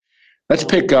Let's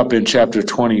pick up in chapter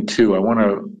 22. I want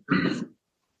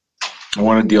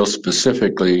to deal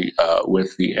specifically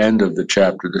with the end of the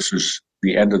chapter. This is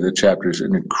the end of the chapter. Is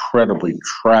an incredibly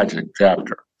tragic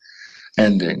chapter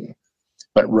ending.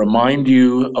 But remind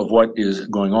you of what is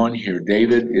going on here.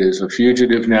 David is a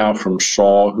fugitive now from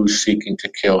Saul, who's seeking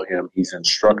to kill him. He's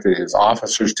instructed his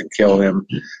officers to kill him,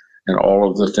 and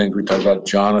all of the things we talked about,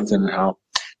 Jonathan, and how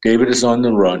David is on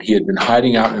the run. He had been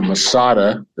hiding out in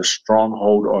Masada, the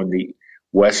stronghold on the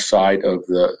west side of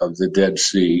the Dead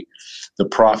Sea. The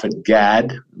prophet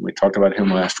Gad, we talked about him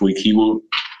last week, he will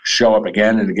show up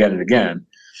again and again and again,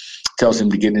 tells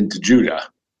him to get into Judah,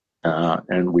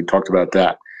 and we talked about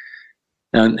that.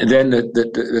 And then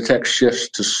the text shifts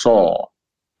to Saul.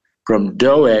 From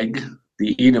Doeg,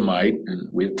 the Edomite, and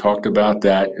we've talked about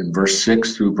that in verse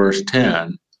 6 through verse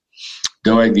 10,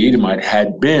 Doeg the Edomite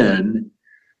had been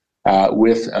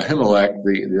with Ahimelech,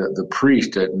 the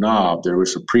priest at Nob. There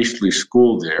was a priestly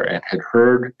school there, and had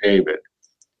heard David.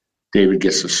 David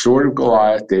gets the sword of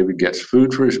Goliath, David gets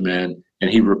food for his men, and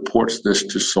he reports this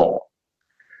to Saul.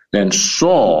 Then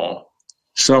Saul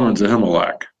summons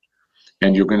Ahimelech,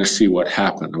 and you're going to see what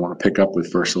happened. I want to pick up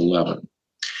with verse 11.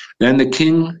 Then the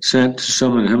king sent to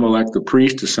summon Ahimelech the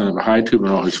priest, the son of Ahitub, and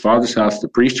all his father's house, the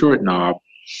priests who were at Nob,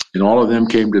 and all of them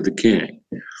came to the king.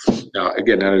 Now,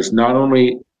 again, that is not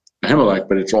only Ahimelech,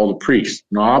 but it's all the priests.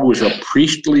 Nob was a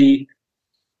priestly,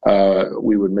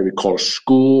 we would maybe call a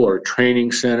school or a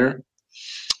training center.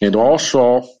 And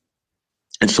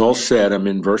Saul said, I'm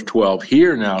in verse 12,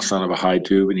 "Hear now, son of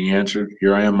Ahitub." And he answered,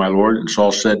 "Here I am, my lord." And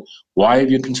Saul said, "Why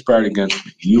have you conspired against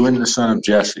me, you and the son of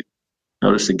Jesse?"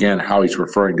 Notice again how he's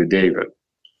referring to David.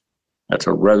 That's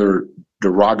a rather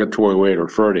derogatory way to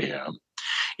refer to him.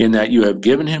 "In that you have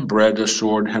given him bread, a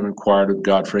sword, and have inquired of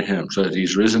God for him, so that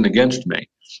he's risen against me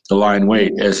to lie in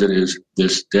wait, as it is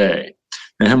this day."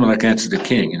 And Ahimelech answered the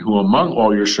king, "And who among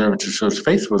all your servants is so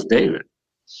faithful as David,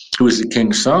 who is the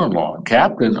king's son-in-law and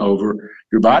captain over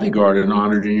your bodyguard and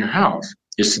honored in your house?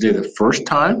 Is today the first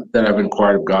time that I've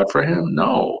inquired of God for him?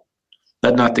 No.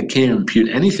 Let not the king impute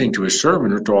anything to his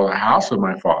servant or to all the house of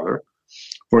my father,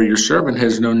 for your servant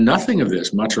has known nothing of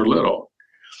this, much or little."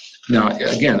 Now,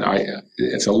 again,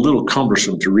 it's a little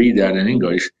cumbersome to read that in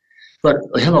English, but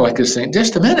Ahimelech is saying,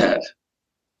 just a minute.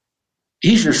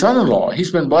 He's your son-in-law.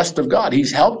 He's been blessed of God.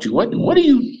 He's helped you.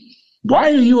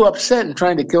 Why are you upset and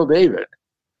trying to kill David?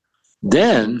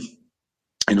 Then,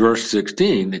 in verse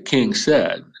 16, the king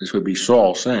said, this would be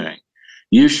Saul saying,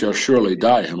 "You shall surely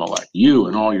die, Ahimelech, you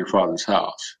and all your father's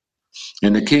house."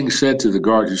 And the king said to the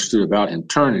guards who stood about him,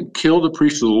 "Turn and kill the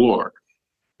priests of the Lord."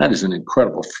 That is an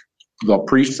incredible, the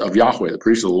priests of Yahweh, the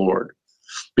priests of the Lord,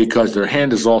 because their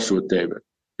hand is also with David.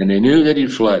 And they knew that he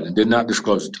fled and did not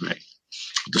disclose it to me.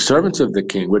 The servants of the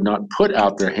king would not put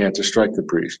out their hand to strike the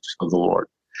priests of the Lord.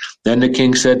 Then the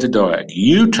king said to Doeg,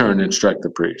 "You turn and strike the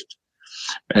priest."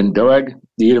 And Doeg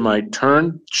the Edomite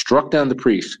turned, struck down the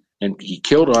priest, and he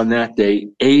killed on that day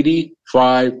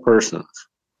 85 persons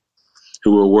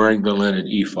who were wearing the linen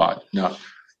ephod. Now,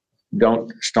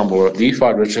 don't stumble. The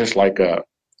ephod was just like a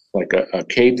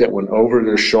cape that went over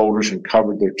their shoulders and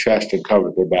covered their chest and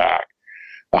covered their back.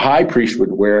 The high priest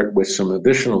would wear it with some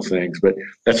additional things, but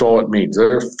that's all it means.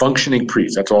 They're functioning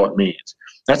priests. That's all it means.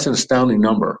 That's an astounding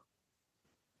number.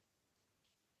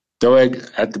 Doeg,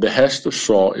 at the behest of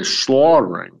Saul, is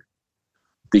slaughtering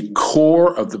the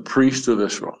core of the priests of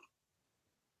Israel.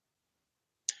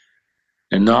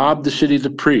 And Nob, the city of the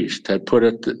priest, had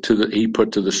put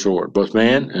to the sword. Both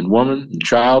man and woman and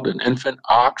child and infant,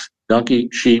 ox, donkey,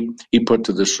 sheep, he put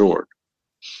to the sword.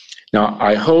 Now,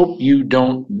 I hope you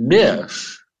don't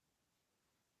miss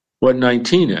what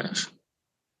 19 is.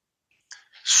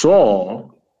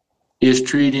 Saul is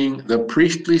treating the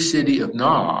priestly city of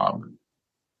Nob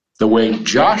the way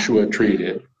Joshua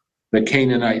treated the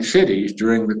Canaanite cities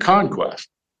during the conquest.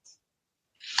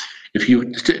 If you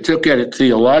look at it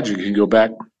theologically, you can go back,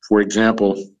 for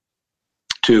example,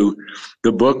 to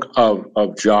the book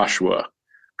of Joshua.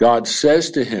 God says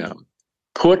to him,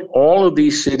 put all of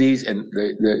these cities, and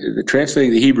the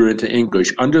translating the Hebrew into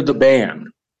English, under the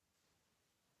ban.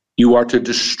 You are to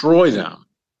destroy them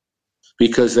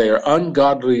because they are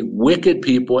ungodly, wicked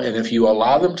people, and if you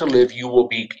allow them to live, you will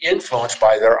be influenced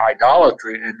by their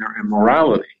idolatry and their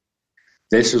immorality.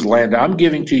 This is land I'm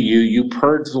giving to you. You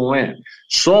purge the land.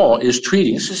 Saul is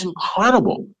treating, this is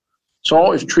incredible.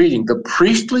 Saul is treating the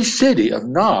priestly city of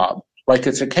Nob like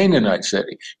it's a Canaanite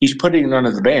city. He's putting it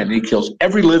under the ban. And he kills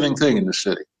every living thing in the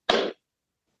city.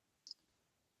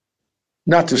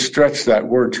 Not to stretch that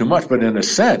word too much, but in a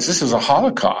sense, this is a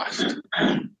Holocaust.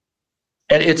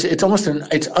 And it's almost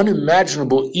it's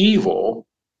unimaginable evil,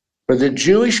 for the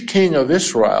Jewish king of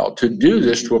Israel to do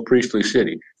this to a priestly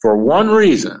city. For one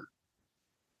reason,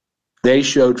 they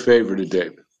showed favor to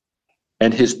David.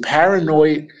 And his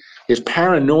paranoia, his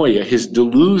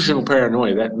delusional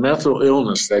paranoia, that mental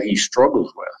illness that he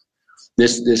struggles with,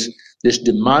 this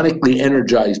demonically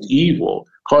energized evil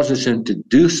causes him to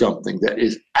do something that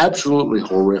is absolutely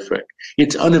horrific.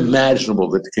 It's unimaginable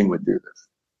that the king would do this.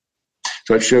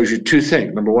 So it shows you two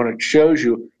things. Number one, it shows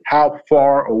you how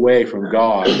far away from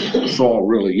God Saul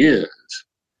really is.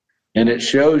 And it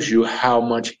shows you how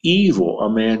much evil a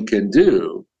man can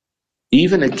do,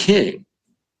 even a king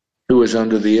who is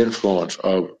under the influence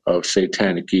of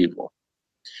satanic evil.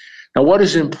 Now, what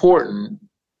is important,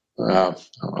 maybe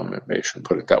I shouldn't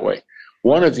put it that way.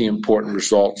 One of the important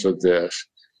results of this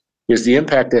is the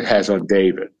impact it has on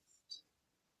David.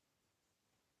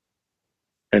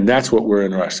 And that's what we're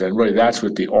interested in. Really, that's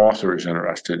what the author is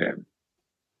interested in.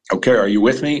 Okay, are you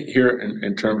with me here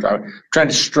in terms of, I'm trying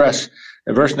to stress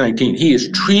in verse 19, he is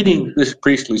treating this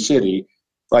priestly city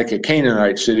like a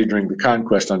Canaanite city during the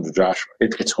conquest under Joshua.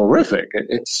 It's horrific.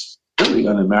 It's really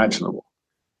unimaginable.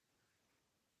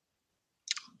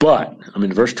 But, I'm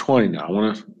in verse 20 now. I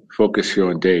want to focus here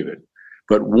on David.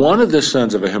 But one of the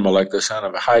sons of Ahimelech, the son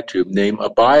of Ahitub, named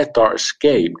Abiathar,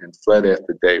 escaped and fled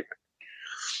after David.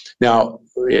 Now,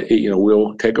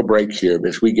 we'll take a break here. But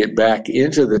as we get back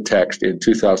into the text in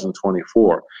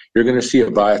 2024, you're going to see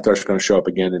Abiathar is going to show up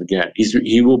again and again.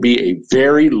 He will be a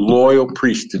very loyal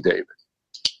priest to David.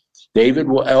 David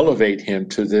will elevate him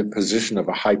to the position of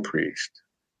a high priest.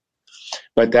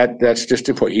 But that's just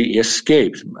important. He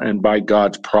escapes, and by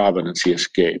God's providence, he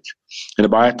escapes. And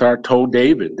Abiathar told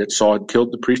David that Saul had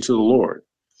killed the priest of the Lord.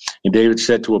 And David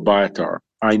said to Abiathar,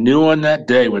 I knew on that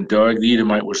day when Doeg the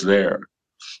Edomite was there,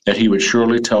 that he would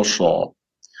surely tell Saul,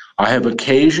 I have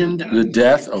occasioned the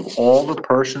death of all the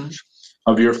persons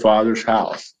of your father's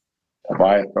house.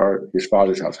 Abiathar, his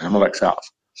father's house, Ahimelech's house.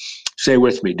 Say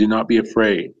with me, do not be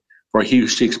afraid, for he who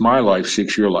seeks my life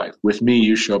seeks your life. With me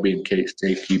you shall be in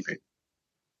safekeeping.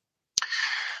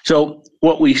 So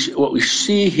what we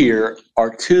see here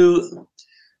are two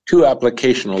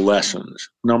applicational lessons.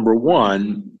 Number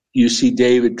one, you see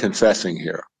David confessing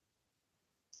here.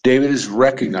 David is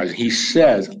recognizing, he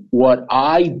says, what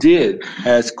I did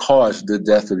has caused the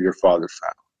death of your father's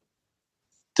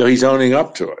family. So he's owning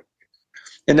up to it.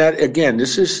 And that, again,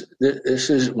 this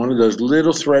is one of those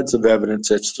little threads of evidence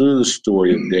that's through the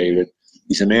story of David.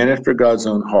 He's a man after God's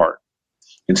own heart.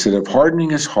 Instead of hardening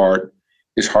his heart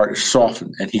is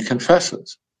softened, and he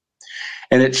confesses.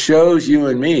 And it shows you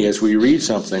and me, as we read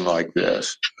something like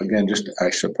this, again, I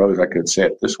suppose I could say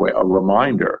it this way, a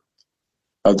reminder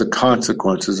of the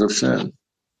consequences of sin.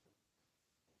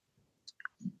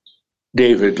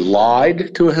 David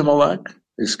lied to Ahimelech.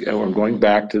 I'm going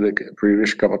back to the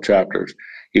previous couple chapters.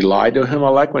 He lied to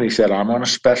Ahimelech when he said, I'm on a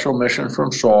special mission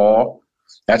from Saul.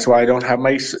 That's why I don't have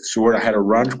my sword. I had to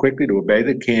run quickly to obey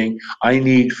the king. I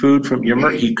need food from you.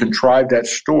 He contrived that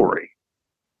story.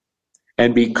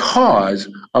 And because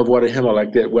of what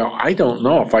Ahimelech did, well, I don't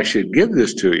know if I should give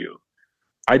this to you.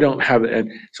 I don't have it.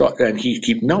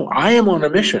 No, I am on a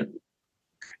mission.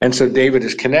 And so David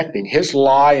is connecting his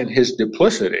lie and his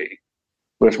duplicity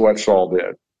with what Saul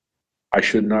did. I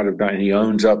should not have done. He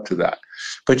owns up to that.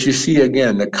 But you see,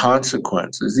 again, the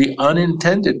consequences, the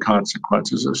unintended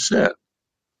consequences of sin.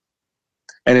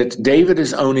 And David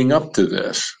is owning up to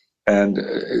this. And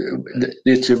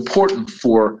it's important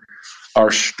for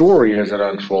our story as it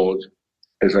unfolds.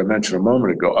 As I mentioned a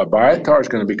moment ago, Abiathar is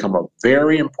going to become a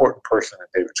very important person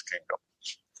in David's kingdom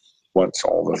once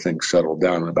all the things settle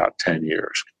down in about 10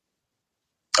 years.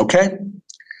 Okay?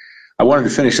 I wanted to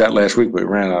finish that last week, but we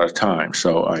ran out of time,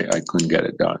 so I couldn't get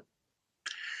it done.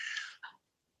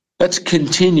 Let's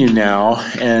continue now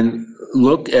and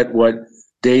look at what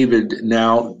David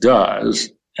now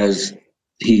does as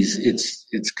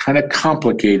it's kind of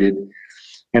complicated,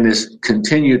 and his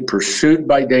continued pursuit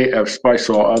by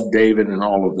Saul of David and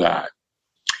all of that.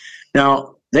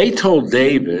 Now, they told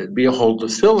David, behold, the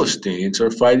Philistines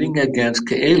are fighting against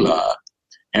Keilah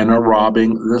and are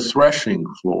robbing the threshing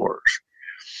floors.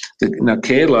 Now,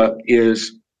 Keilah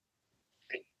is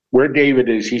where David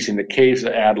is. He's in the caves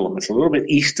of Adullam. It's a little bit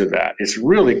east of that. It's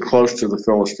really close to the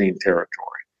Philistine territory.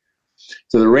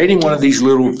 So they're raiding one of these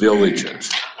little villages.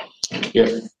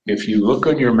 If you look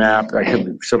on your map, I have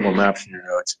several maps in your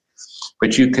notes,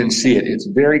 but you can see it. It's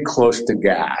very close to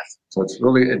Gath. So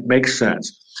it makes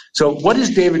sense. So what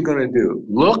is David going to do?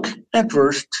 Look at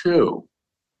verse 2.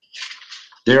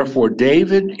 Therefore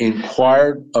David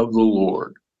inquired of the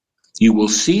Lord. You will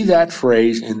see that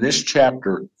phrase in this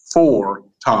chapter 4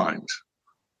 times.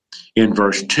 In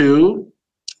verse 2,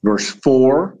 verse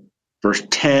 4, verse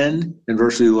 10 and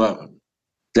verse 11.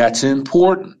 That's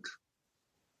important.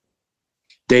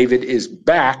 David is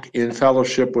back in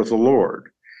fellowship with the Lord.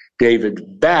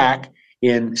 David back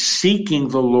in seeking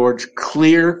the Lord's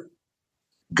clear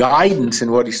guidance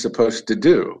in what he's supposed to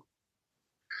do.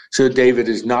 So David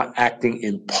is not acting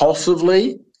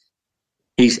impulsively.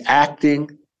 He's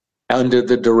acting under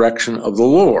the direction of the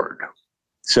Lord.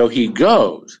 So he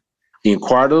goes. He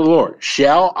inquired of the Lord,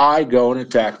 shall I go and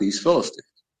attack these Philistines?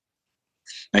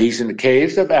 Now he's in the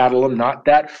caves of Adullam, not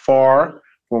that far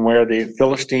from where the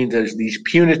Philistines, there's these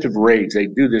punitive raids. They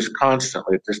do this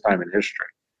constantly at this time in history.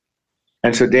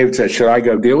 And so David said, should I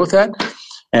go deal with that?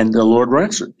 And the Lord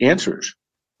answers.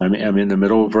 I'm in the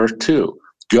middle of verse 2.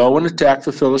 Go and attack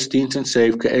the Philistines and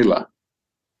save Keilah.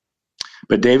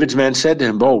 But David's men said to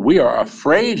him, we are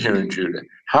afraid here in Judah.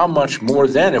 How much more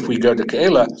then if we go to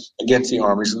Keilah against the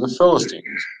armies of the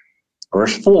Philistines?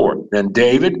 Verse 4. Then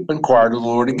David inquired of the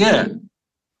Lord again.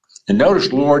 And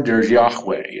notice, Lord, there's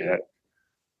Yahweh,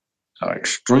 that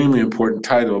extremely important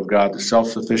title of God, the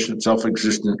self-sufficient,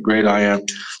 self-existent, great I am.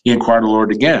 He inquired of the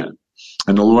Lord again.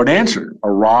 And the Lord answered,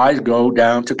 arise, go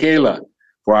down to Keilah,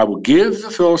 for I will give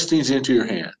the Philistines into your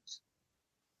hands.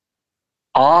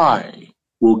 I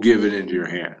will give it into your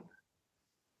hand.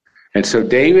 And so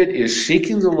David is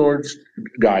seeking the Lord's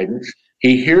guidance.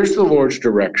 He hears the Lord's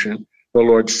direction. The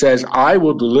Lord says, I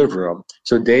will deliver him.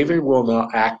 So David will now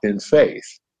act in faith.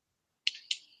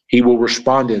 He will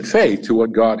respond in faith to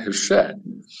what God has said.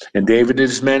 And David and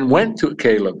his men went to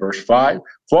Keilah, verse 5,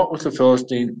 fought with the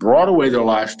Philistines, brought away their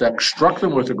livestock, struck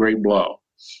them with a great blow.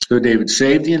 So David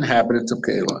saved the inhabitants of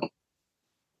Keilah.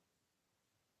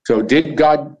 So did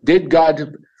God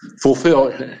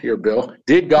fulfill, here, Bill,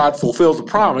 did God fulfill the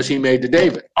promise he made to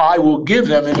David? I will give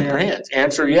them into your hands.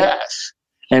 Answer, yes.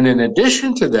 And in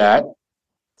addition to that,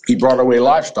 he brought away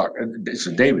livestock. And this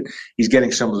is David. He's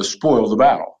getting some of the spoil of the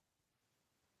battle.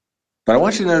 But I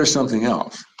want you to notice something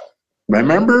else.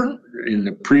 Remember in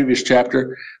the previous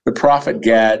chapter, the prophet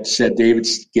Gad said, David,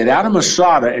 get out of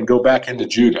Masada and go back into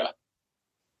Judah.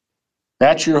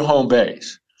 That's your home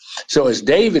base. So as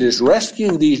David is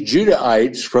rescuing these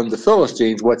Judahites from the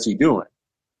Philistines, what's he doing?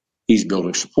 He's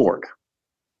building support.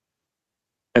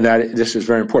 And this is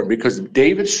very important because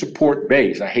David's support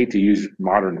base, I hate to use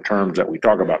modern terms that we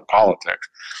talk about politics,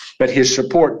 but his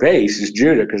support base is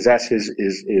Judah because that's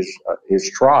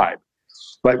his tribe.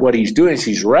 But what he's doing is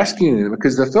he's rescuing them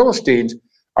because the Philistines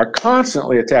are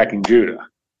constantly attacking Judah,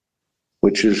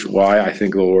 which is why I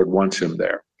think the Lord wants him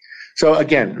there. So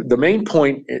again, the main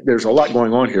point, there's a lot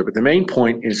going on here, but the main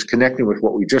point is connecting with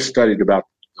what we just studied about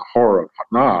the horror of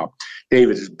Nob.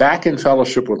 David is back in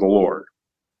fellowship with the Lord,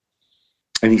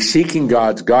 and he's seeking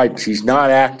God's guidance. He's not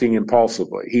acting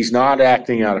impulsively. He's not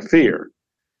acting out of fear.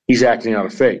 He's acting out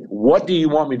of faith. What do you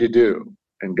want me to do?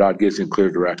 And God gives him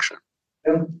clear direction.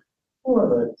 Who are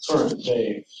the current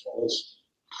day Philistines?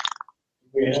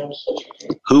 We have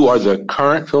such Who are the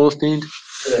current Philistines?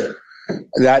 Yeah.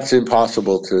 That's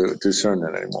impossible to discern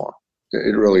that anymore.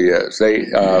 It really is.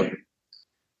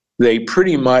 They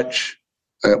pretty much,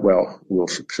 we'll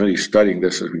be studying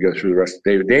this as we go through the rest of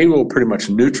the day. They will pretty much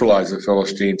neutralize the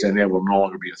Philistines, and they will no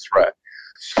longer be a threat.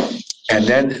 And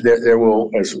then there will,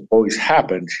 as always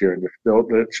happens here,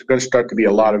 there's going to start to be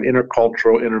a lot of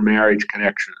intercultural, intermarriage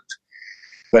connections.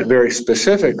 But very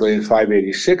specifically in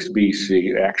 586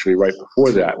 BC, actually right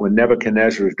before that, when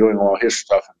Nebuchadnezzar is doing all his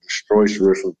stuff and destroys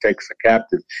Jerusalem, takes the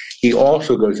captive, he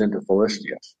also goes into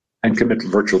Philistia and commits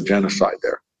virtual genocide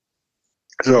there.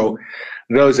 So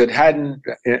those that hadn't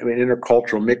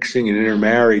intercultural mixing and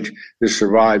intermarriage that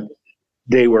survived,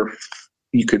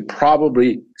 you could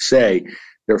probably say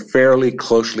they're fairly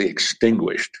closely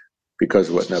extinguished because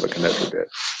of what Nebuchadnezzar did.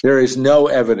 There is no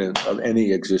evidence of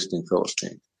any existing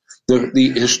Philistines.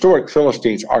 The historic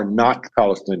Philistines are not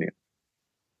Palestinian.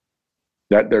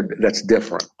 That's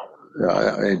different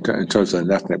in terms of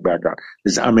an ethnic background.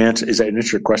 Is that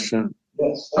answer your question?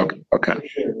 Yes. Okay.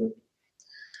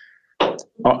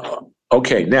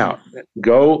 Okay. Now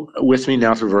go with me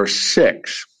now to verse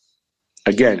 6.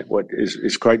 Again, what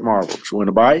is quite marvelous. When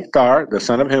Abiathar, the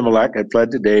son of Ahimelech, had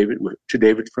fled to David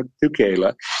to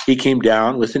Keilah, he came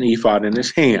down with an ephod in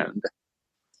his hand.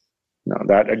 Now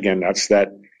that's that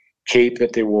cape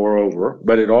that they wore over,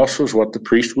 but it also is what the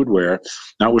priest would wear.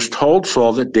 Now it was told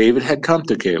Saul that David had come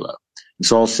to Keilah. And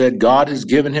Saul said, God has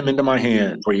given him into my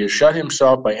hand, for he has shut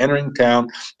himself by entering town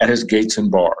at his gates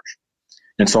and bars.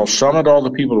 And Saul summoned all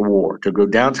the people to war, to go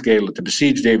down to Keilah to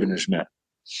besiege David and his men.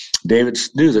 David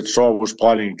knew that Saul was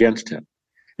plotting against him.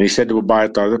 And he said to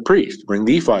Abiathar the priest, bring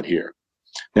the ephod here.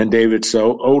 Then David said,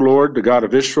 O Lord, the God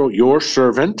of Israel, your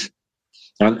servant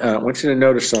And I want you to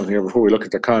notice something here before we look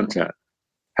at the content.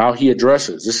 How he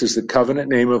addresses. This is the covenant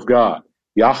name of God.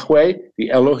 Yahweh,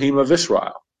 the Elohim of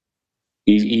Israel.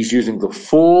 He's using the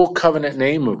full covenant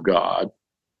name of God.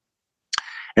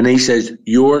 And he says,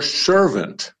 your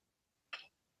servant.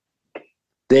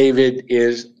 David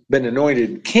is been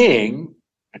anointed king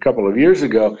a couple of years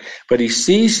ago, but he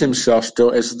sees himself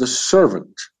still as the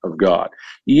servant of God.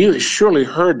 You surely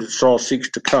heard that Saul seeks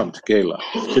to come to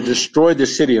Keilah, to destroy the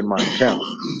city in my account.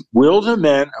 Will the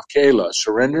men of Keilah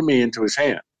surrender me into his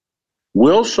hand?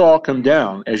 Will Saul come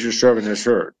down as your servant has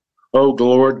heard? O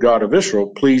Lord God of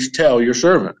Israel, please tell your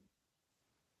servant.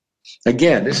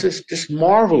 Again, this is just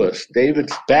marvelous.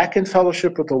 David's back in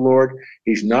fellowship with the Lord.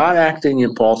 He's not acting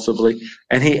impulsively.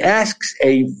 And he asks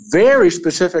a very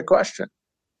specific question.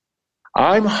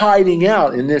 I'm hiding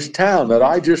out in this town that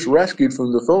I just rescued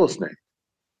from the Philistines.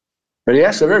 But he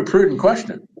asks a very prudent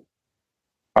question.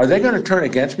 Are they going to turn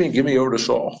against me and give me over to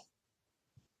Saul?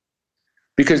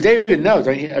 Because David knows,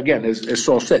 again, as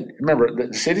Saul said, remember,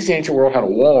 the cities of the ancient world had a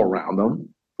wall around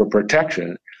them for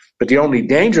protection. But the only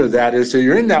danger of that is that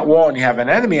you're in that wall and you have an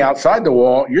enemy outside the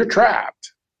wall, you're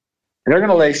trapped. And they're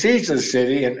going to lay siege to the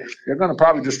city, and they're going to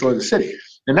probably destroy the city.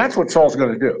 And that's what Saul's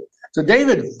going to do. So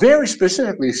David very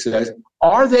specifically says,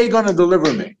 are they going to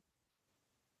deliver me?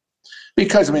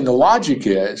 Because, the logic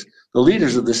is the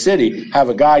leaders of the city have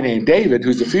a guy named David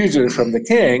who's a fugitive from the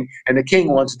king, and the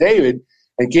king wants David.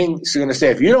 And the king's going to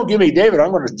say, if you don't give me David,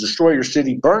 I'm going to destroy your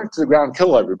city, burn it to the ground,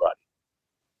 kill everybody.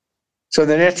 So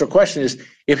the natural question is,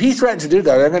 if he threatens to do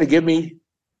that, are they going to give me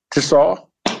to Saul?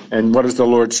 And what does the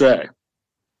Lord say?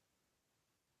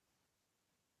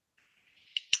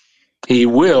 He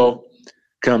will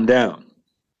come down.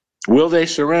 Will they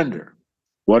surrender?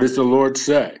 What does the Lord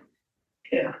say?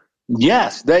 Yeah.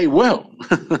 Yes, they will.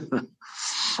 The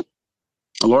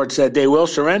Lord said they will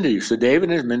surrender you. So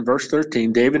David and his men, verse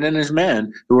 13, David and his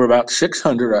men, who were about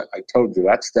 600, I told you,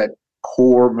 that's that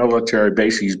core military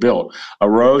base he's built,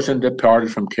 arose and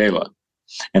departed from Keilah,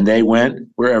 and they went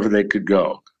wherever they could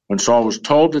go. When Saul was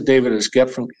told that David had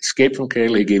escaped from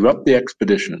Keilah, he gave up the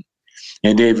expedition,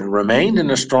 and David remained in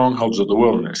the strongholds of the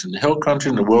wilderness, in the hill country,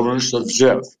 in the wilderness of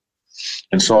Ziph.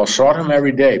 And Saul sought him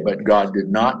every day, but God did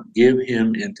not give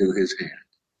him into his hand.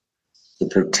 The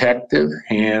protective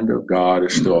hand of God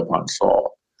is still upon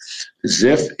Saul.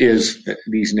 Ziph is,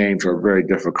 these names are very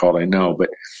difficult, I know, but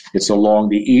it's along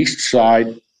the east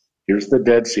side. Here's the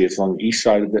Dead Sea. It's along the east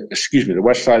side of the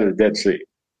west side of the Dead Sea.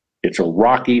 It's a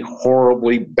rocky,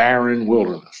 horribly barren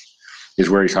wilderness is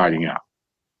where he's hiding out.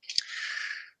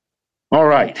 All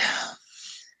right.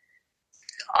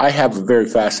 I have a very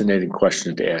fascinating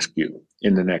question to ask you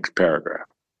in the next paragraph.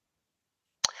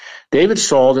 David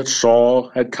saw that Saul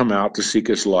had come out to seek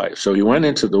his life. So he went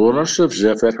into the wilderness of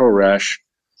Ziph at Horesh.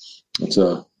 It's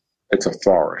a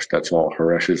forest. That's all.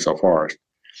 Horesh is a forest.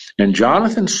 And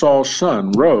Jonathan, Saul's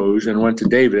son, rose and went to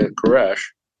David at Horesh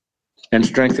and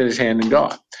strengthened his hand in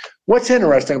God. What's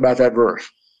interesting about that verse?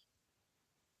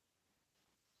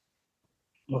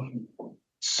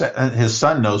 His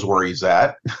son knows where he's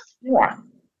at. Yeah.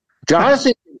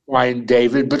 Jonathan can find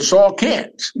David, but Saul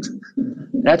can't.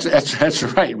 That's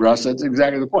right, Russ. That's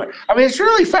exactly the point. It's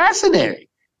really fascinating.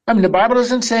 The Bible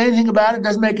doesn't say anything about it,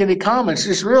 doesn't make any comments.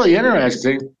 It's really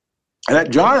interesting that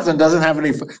Jonathan doesn't have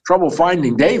any trouble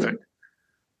finding David.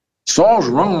 Saul's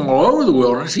roaming all over the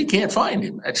wilderness. He can't find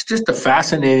him. It's just a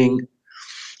fascinating,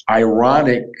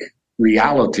 ironic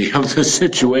reality of the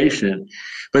situation.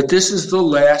 But this is the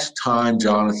last time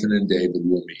Jonathan and David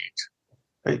will meet.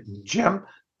 Hey, Jim,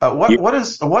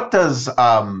 what does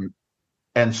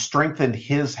and strengthen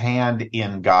his hand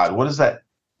in God? What does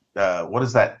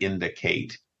that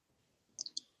indicate?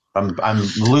 I'm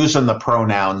losing the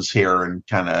pronouns here and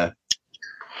kind of.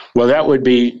 Well, that would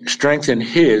be strengthen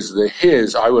his. The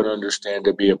his I would understand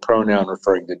to be a pronoun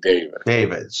referring to David.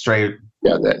 David, straight.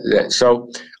 Yeah.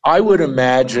 So I would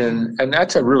imagine, and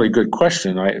that's a really good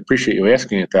question. I appreciate you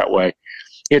asking it that way.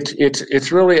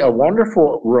 It's really a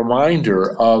wonderful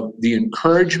reminder of the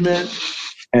encouragement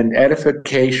and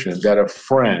edification that a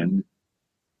friend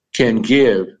can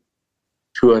give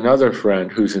to another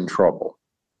friend who's in trouble.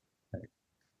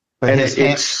 But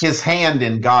his hand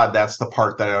in God, that's the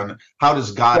part that I don't know. How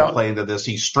does God play into this?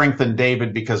 He strengthened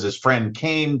David because his friend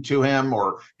came to him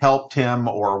or helped him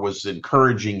or was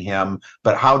encouraging him.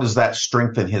 But how does that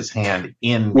strengthen his hand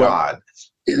in God?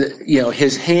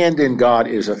 His hand in God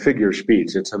is a figure of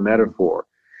speech. It's a metaphor.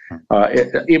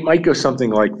 It might go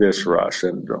something like this, Russ,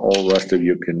 and all the rest of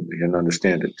you can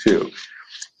understand it too.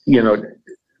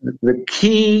 The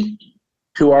key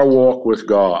to our walk with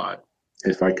God,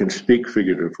 if I can speak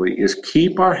figuratively, is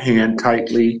keep our hand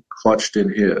tightly clutched in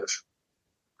his.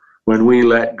 When we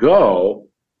let go,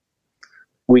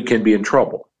 we can be in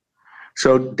trouble.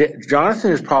 So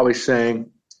Jonathan is probably saying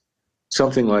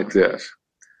something like this.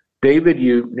 David,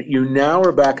 you now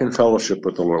are back in fellowship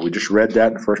with the Lord. We just read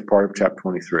that in the first part of chapter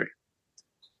 23.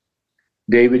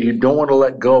 David, you don't want to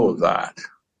let go of that.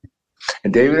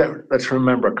 And David, let's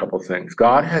remember a couple of things.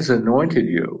 God has anointed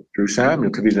you through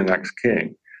Samuel to be the next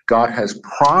king. God has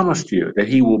promised you that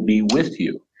he will be with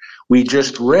you. We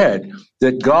just read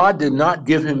that God did not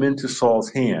give him into Saul's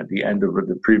hand, the end of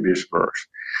the previous verse.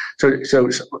 So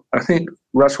I think,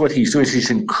 Russ, what he's doing is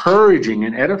he's encouraging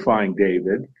and edifying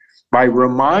David by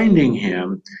reminding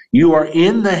him, you are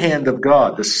in the hand of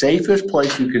God, the safest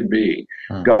place you can be.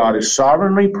 God is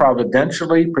sovereignly,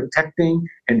 providentially protecting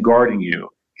and guarding you.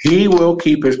 He will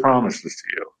keep his promises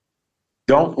to you.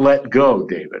 Don't let go,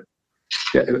 David.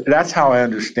 That's how I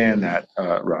understand that,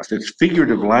 Russ. It's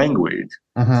figurative language,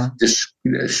 just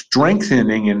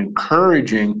strengthening and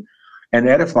encouraging and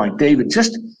edifying David.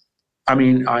 It's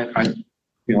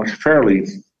fairly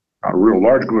a real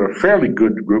large group, a fairly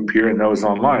good group here, and those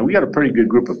online. We got a pretty good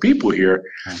group of people here.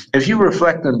 If you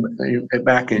reflect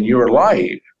back in your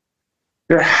life,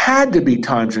 there had to be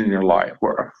times in your life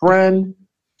where a friend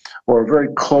or a very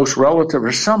close relative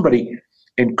or somebody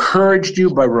encouraged you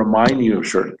by reminding you of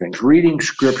certain things, reading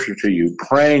scripture to you,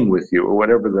 praying with you, or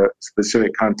whatever the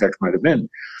specific context might have been.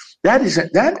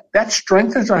 That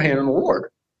strengthens our hand in the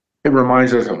Lord. It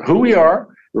reminds us of who we are,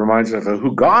 it reminds us of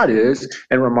who God is,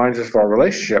 and reminds us of our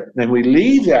relationship. And we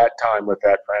leave that time with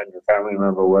that friend or family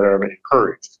member, whatever,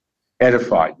 encouraged,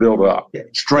 edified, built up,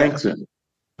 strengthened.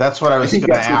 That's what I was going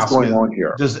to ask. What's going on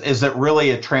here. Is it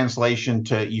really a translation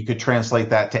you could translate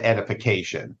that to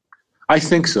edification? I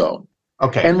think so.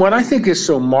 Okay. And what I think is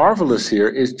so marvelous here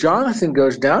is Jonathan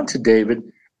goes down to David.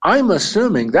 I'm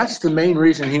assuming that's the main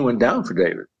reason he went down for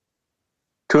David,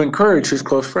 to encourage his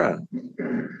close friend.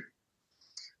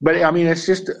 But I mean, this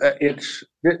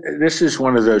is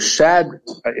one of those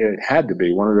it had to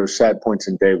be one of those sad points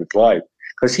in David's life,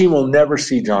 because he will never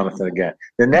see Jonathan again.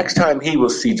 The next time he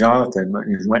will see Jonathan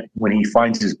is when he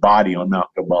finds his body on Mount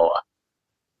Gilboa, at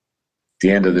the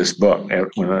end of this book,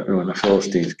 when the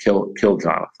Philistines kill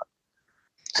Jonathan.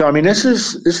 So, I mean, this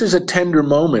is a tender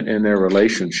moment in their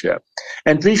relationship.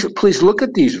 And please look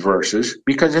at these verses,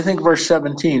 because I think verse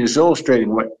 17 is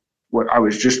illustrating what I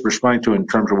was just responding to in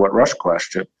terms of what Russ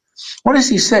questioned. What does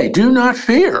he say? Do not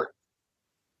fear.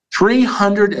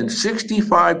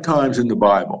 365 times in the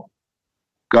Bible,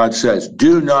 God says,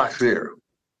 do not fear.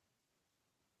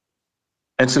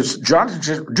 And so Jonathan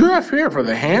says, do not fear, for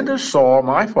the hand of Saul,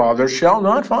 my father, shall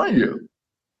not find you.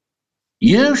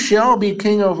 You shall be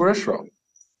king over Israel,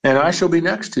 and I shall be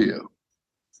next to you.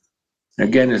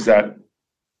 Again, is that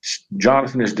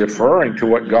Jonathan is deferring to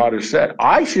what God has said.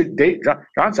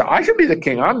 John said, I should be the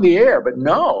king. I'm the heir. But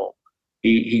no,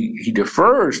 he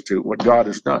defers to what God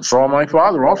has done. Saul, my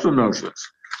father, also knows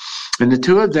this. And the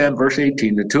two of them, verse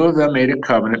 18, the two of them made a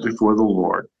covenant before the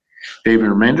Lord. David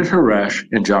remained at Horesh,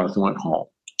 and Jonathan went home.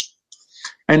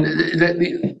 And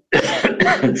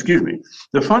excuse me,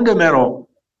 the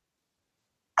fundamental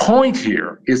point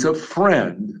here is a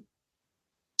friend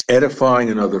edifying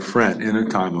another friend in a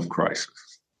time of crisis.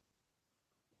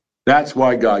 That's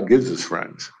why God gives us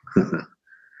friends.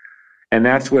 And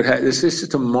that's this is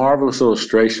just a marvelous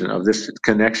illustration of this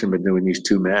connection between these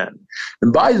two men.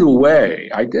 And by the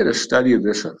way, I did a study of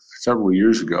this several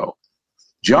years ago.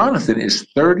 Jonathan is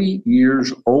 30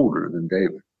 years older than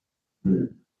David.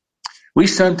 We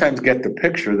sometimes get the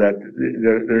picture that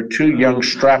they're two young,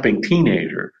 strapping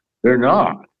teenagers. They're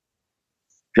not.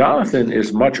 Jonathan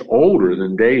is much older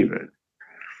than David.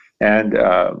 And,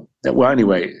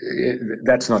 anyway,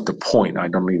 that's not the point. I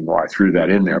don't even know why I threw that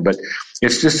in there. But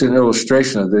it's just an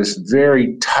illustration of this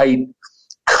very tight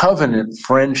covenant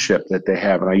friendship that they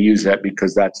have. And I use that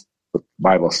because that's what the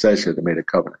Bible says here. They made a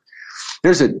covenant.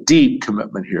 There's a deep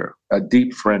commitment here, a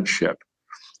deep friendship.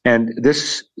 And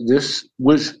this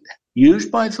was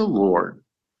used by the Lord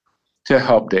to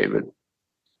help David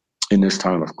in this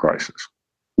time of crisis.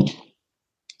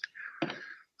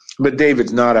 But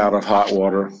David's not out of hot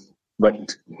water,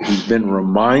 but he's been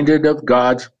reminded of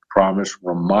God's promise,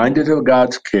 reminded of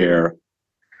God's care.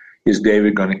 Is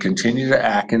David going to continue to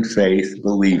act in faith,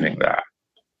 believing that?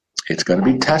 It's going to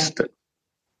be tested.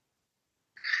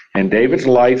 And David's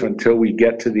life, until we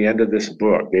get to the end of this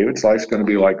book, David's life is going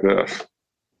to be like this.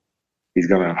 He's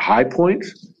going to have high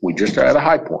points. We just are at a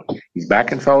high point. He's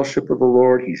back in fellowship with the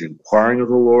Lord. He's inquiring of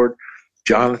the Lord.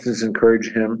 Jonathan's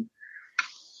encouraged him.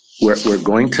 We're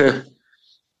going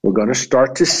to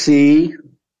start to see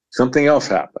something else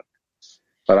happen.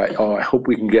 But I hope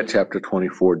we can get chapter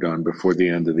 24 done before the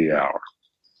end of the hour.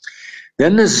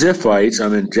 Then the Ziphites,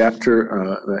 I'm in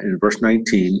in verse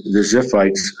 19, the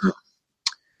Ziphites,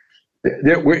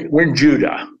 we're in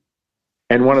Judah.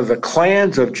 And one of the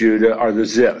clans of Judah are the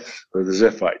Ziphs, or the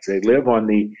Ziphites. They live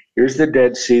here's the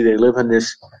Dead Sea, they live on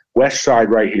this west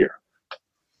side right here.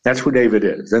 That's where David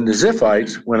is. Then the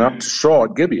Ziphites went up to Saul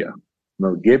at Gibeah.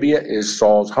 Now, Gibeah is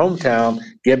Saul's hometown.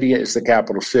 Gibeah is the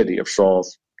capital city of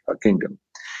Saul's kingdom.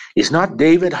 Is not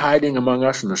David hiding among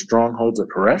us in the strongholds of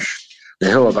Horesh, the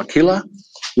hill of Achilah,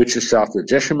 which is south of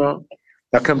Jeshimon?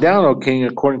 Now come down, O king,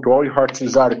 according to all your heart's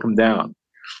desire to come down,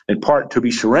 and part to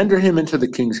be surrender him into the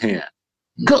king's hand.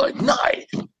 Good night.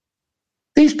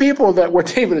 These people that were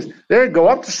David is, they go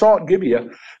up to Saul at Gibeah,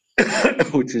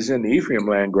 which is in the Ephraim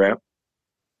land grant.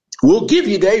 We'll give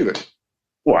you David.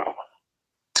 Wow.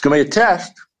 It's going to be a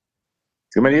test.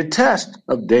 It's going to be a test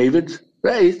of David's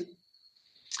faith.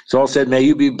 Saul said, may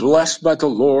you be blessed by the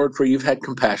Lord, for you've had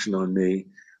compassion on me.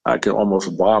 I can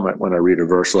almost vomit when I read a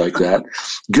verse like that.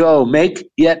 Go, make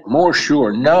yet more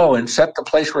sure. Know and set the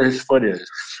place where his foot is,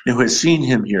 and who has seen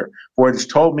him here. For it is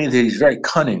told me that he's very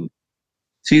cunning.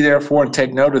 See therefore and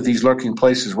take note of these lurking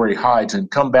places where he hides, and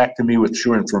come back to me with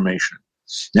sure information.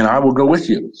 And I will go with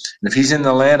you. And if he's in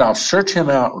the land, I'll search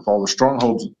him out with all the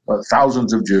strongholds,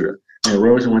 thousands of Judah. And he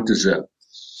arose and went to Ziph.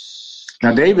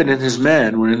 Now David and his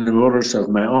men were in the wilderness of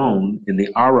Maon in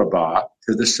the Arabah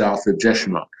to the south of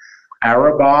Jeshimon.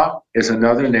 Arabah is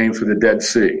another name for the Dead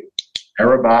Sea.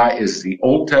 Arabah is the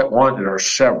Old Testament one. There are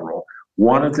several.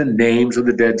 One of the names of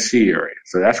the Dead Sea area.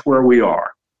 So that's where we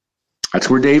are. That's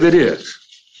where David is.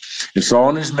 And Saul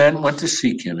and his men went to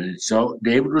seek him. And so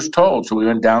David was told. So he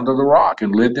went down to the rock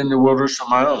and lived in the wilderness of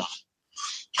Maon.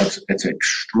 It's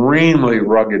extremely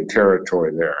rugged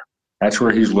territory there. That's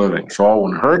where he's living. Saul,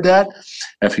 when he heard that,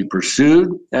 if he pursued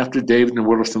after David in the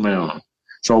wilderness of Maon.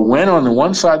 Saul went on the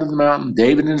one side of the mountain.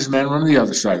 David and his men went on the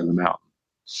other side of the mountain.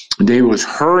 And David was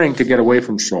hurrying to get away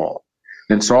from Saul.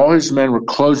 Then Saul and his men were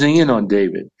closing in on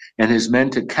David and his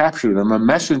men to capture them. A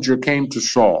messenger came to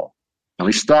Saul. Now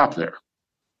we stop there.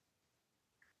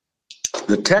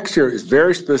 The text here is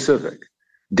very specific.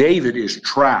 David is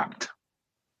trapped.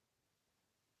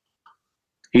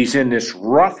 He's in this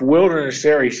rough wilderness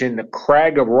area. He's in the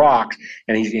crag of rocks,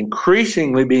 and he's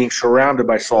increasingly being surrounded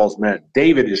by Saul's men.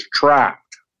 David is trapped.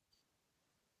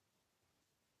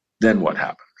 Then what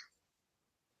happens?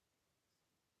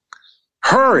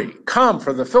 Hurry, come,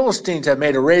 for the Philistines have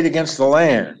made a raid against the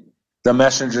land, the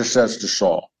messenger says to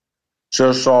Saul.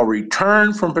 So Saul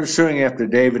returned from pursuing after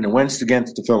David and went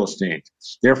against the Philistines.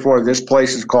 Therefore, this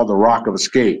place is called the Rock of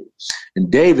Escape.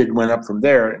 And David went up from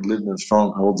there and lived in the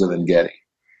strongholds of En-Gedi.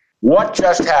 What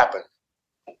just happened?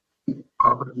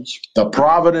 Providence. The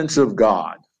providence of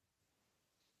God.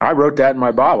 I wrote that in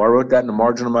my Bible. I wrote that in the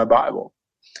margin of my Bible.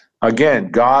 Again,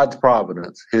 God's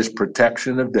providence, his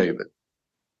protection of David.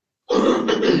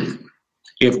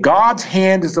 If God's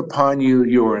hand is upon you,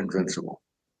 you are invincible.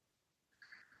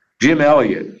 Jim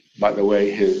Elliott, by the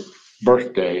way, his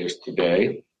birthday is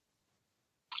today.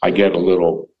 I get a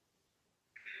little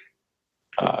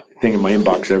thing in my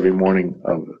inbox every morning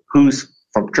of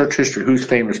from church history, whose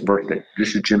famous birthday.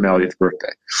 This is Jim Elliott's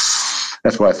birthday.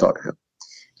 That's what I thought of him.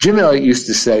 Jim Elliott used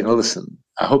to say, now listen,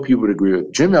 I hope you would agree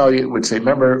with Jim Elliott would say,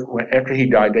 remember, after he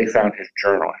died, they found his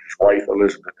journal. His wife,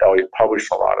 Elizabeth Elliott, published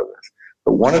a lot of this.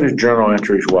 But one of his journal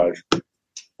entries was,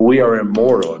 we are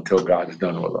immortal until God is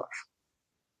done with us.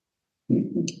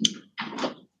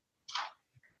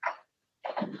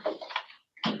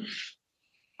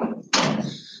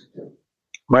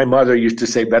 My mother used to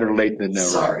say, better late than never.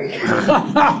 Sorry.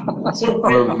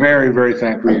 We're very, very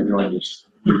thankful you joined us.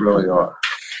 You really are.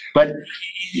 But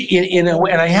in a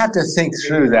way, and I have to think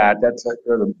through that. That's a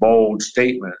sort of bold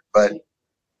statement. But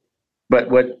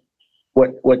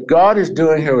what God is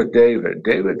doing here with David,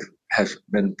 David has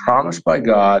been promised by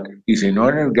God. He's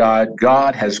anointed of God.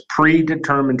 God has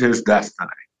predetermined his destiny.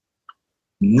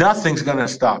 Nothing's going to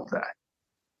stop that.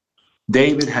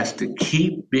 David has to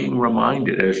keep being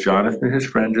reminded, as Jonathan, his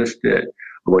friend, just did, of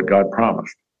what God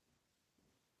promised.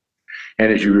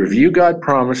 And as you review God's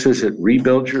promises, it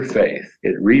rebuilds your faith.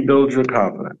 It rebuilds your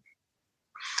confidence.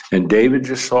 And David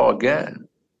just saw again,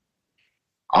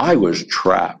 I was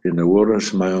trapped in the wilderness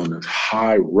of my own, those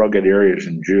high, rugged areas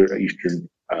in Judah,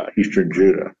 eastern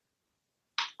Judah.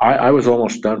 I was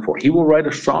almost done for. He will write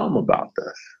a psalm about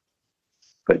this.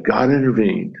 But God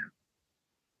intervened.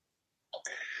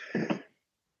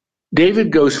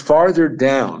 David goes farther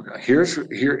down. Here's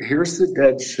the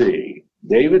Dead Sea.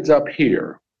 David's up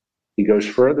here. He goes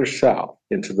further south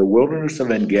into the wilderness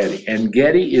of En-Gedi.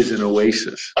 En-Gedi is an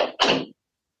oasis.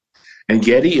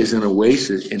 En-Gedi is an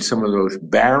oasis in some of the most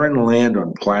barren land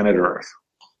on planet Earth.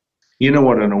 You know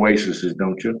what an oasis is,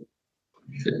 don't you?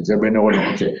 Does everybody know what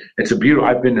it is? It's a beautiful,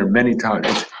 I've been there many times.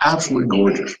 It's absolutely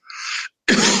gorgeous.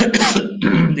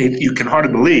 You can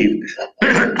hardly believe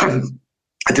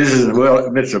this is in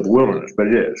the midst of the wilderness, but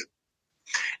it is.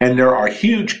 And there are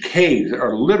huge caves. There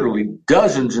are literally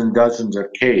dozens and dozens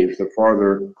of caves the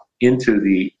farther into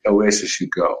the oasis you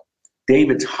go.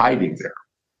 David's hiding there.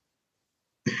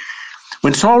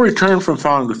 When Saul returned from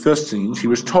following the Philistines, he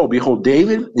was told, behold,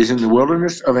 David is in the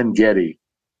wilderness of En-Gedi.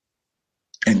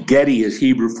 En-Gedi is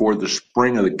Hebrew for the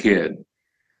spring of the kid.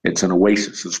 It's an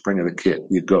oasis, the spring of the kid,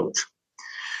 the goats.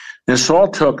 And Saul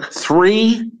took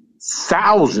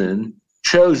 3,000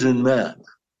 chosen men.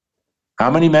 How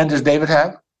many men does David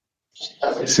have?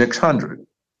 600.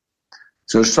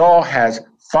 So Saul has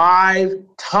 5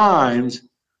 times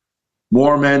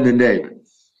more men than David.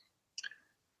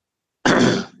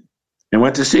 And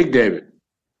went to seek David.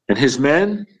 And his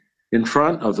men in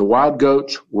front of the wild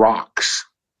goats' rocks.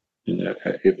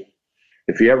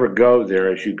 If you ever go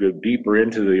there, as you go deeper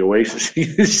into the oasis,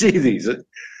 you see these.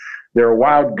 There are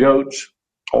wild goats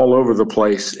all over the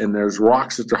place, and there's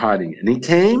rocks that they're hiding. And he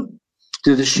came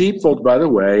to the sheepfold by the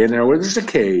way, and there was a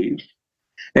cave.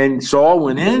 And Saul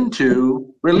went in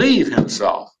to relieve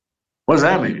himself. What does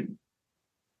that mean?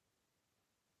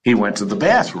 He went to the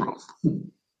bathroom.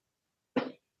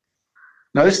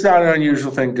 Now, this is not an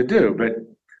unusual thing to do, but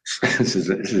this is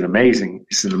amazing.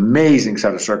 It's an amazing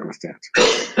set of circumstances.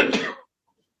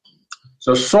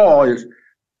 So Saul is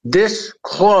this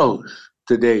close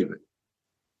to David.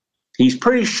 He's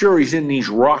pretty sure he's in these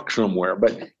rocks somewhere,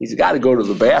 but he's got to go to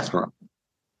the bathroom.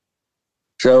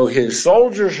 So his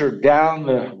soldiers are down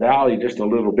the valley just a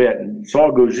little bit, and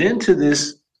Saul goes into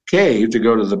this cave to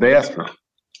go to the bathroom.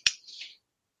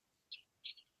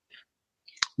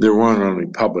 There weren't only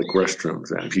public restrooms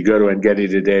then. If you go to En-Gedi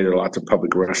today, there are lots of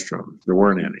public restrooms. There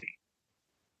weren't any.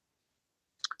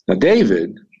 Now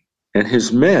David and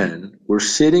his men were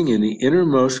sitting in the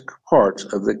innermost parts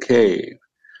of the cave.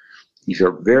 These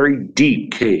are very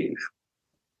deep caves.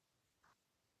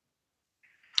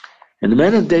 And the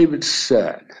men of David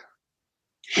said,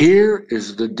 here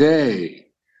is the day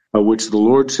of which the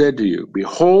Lord said to you,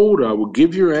 behold, I will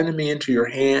give your enemy into your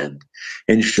hand,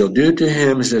 and you shall do to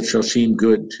him as it shall seem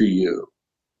good to you.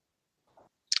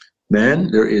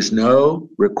 Men, there is no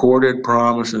recorded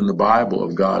promise in the Bible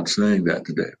of God saying that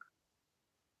to David.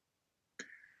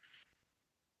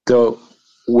 So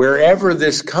wherever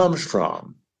this comes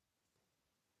from,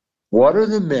 what are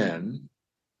the men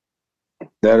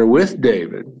that are with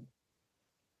David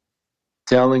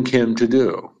telling him to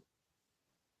do?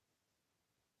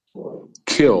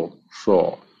 Kill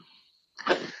Saul.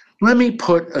 Let me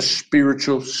put a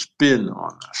spiritual spin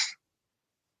on this.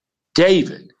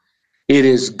 David, it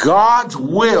is God's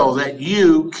will that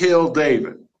you kill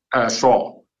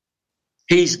Saul.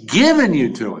 He's given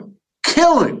you to him.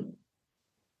 Kill him.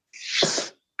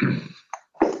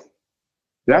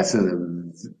 That's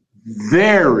a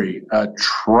very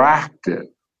attractive,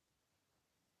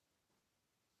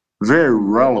 very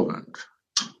relevant,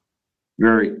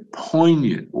 very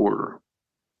poignant order.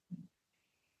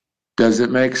 Does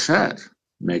it make sense?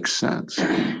 Makes sense.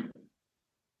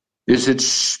 Is it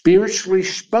spiritually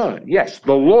spun? Yes,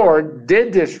 the Lord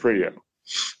did this for you.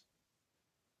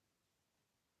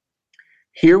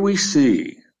 Here we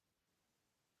see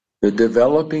the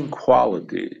developing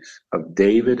qualities of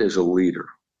David as a leader.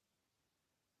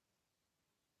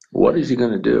 What is he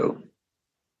going to do?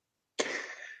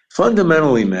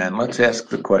 Fundamentally, man, let's ask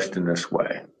the question this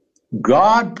way.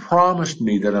 God promised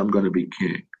me that I'm going to be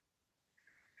king.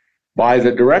 By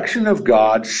the direction of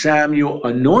God, Samuel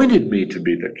anointed me to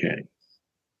be the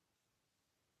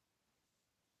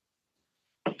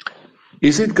king.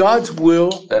 Is it God's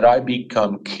will that I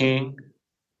become king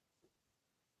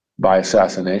by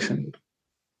assassination?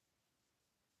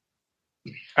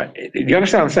 You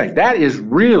understand what I'm saying? That is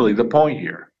really the point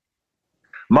here.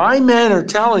 My men are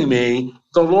telling me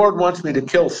the Lord wants me to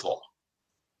kill Saul.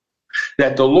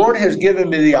 That the Lord has given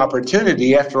me the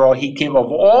opportunity, after all, he came of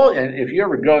all, and if you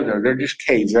ever go there, there are just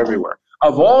caves everywhere.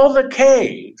 Of all the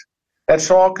caves that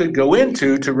Saul could go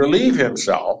into to relieve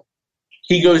himself,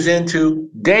 he goes into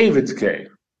David's cave.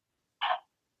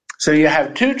 So you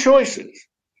have two choices.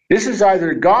 This is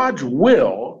either God's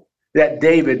will that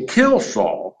David kill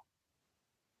Saul,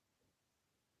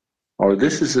 or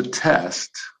this is a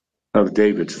test of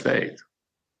David's faith.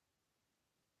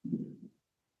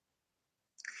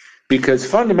 Because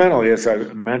fundamentally, as I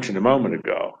mentioned a moment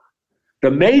ago, the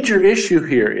major issue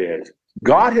here is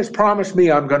God has promised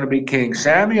me I'm going to be king.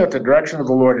 Samuel, at the direction of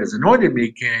the Lord, has anointed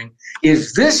me king.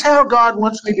 Is this how God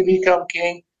wants me to become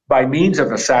king? By means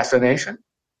of assassination?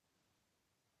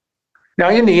 Now,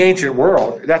 in the ancient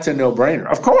world, that's a no-brainer,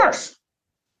 of course.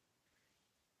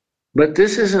 But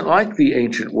this isn't like the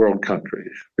ancient world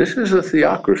countries. This is a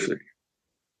theocracy.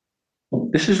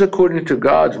 This is according to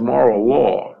God's moral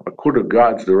law, according to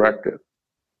God's directive.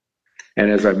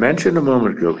 And as I mentioned a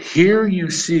moment ago, here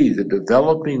you see the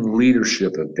developing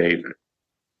leadership of David.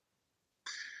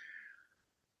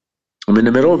 I'm in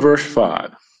the middle of verse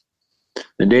 5.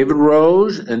 And David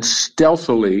rose and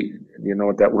stealthily, you know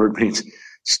what that word means,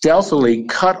 stealthily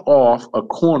cut off a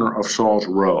corner of Saul's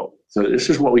robe. So this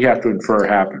is what we have to infer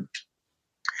happened.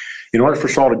 In order for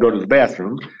Saul to go to the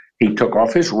bathroom, he took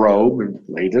off his robe and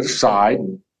laid it aside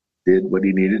and did what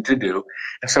he needed to do.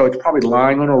 And so it's probably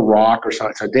lying on a rock or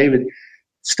something. So David,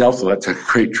 stealthily, that's a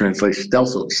great translation,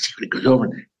 stealthily, he goes over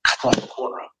and cuts off the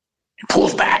corner and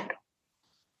pulls back.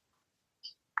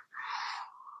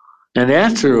 And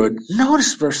afterward,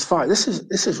 notice verse 5. This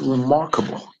is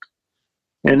remarkable.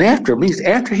 And after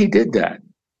he did that,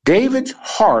 David's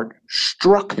heart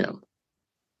struck him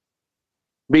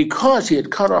because he had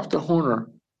cut off the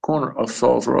corner of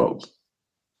Saul's robe.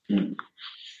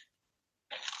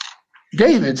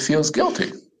 David feels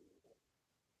guilty.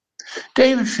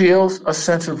 David feels a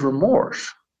sense of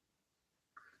remorse.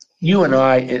 You and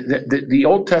I, the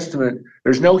Old Testament,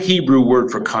 there's no Hebrew word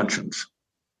for conscience.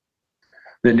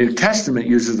 The New Testament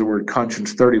uses the word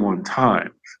conscience 31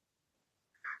 times.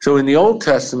 So in the Old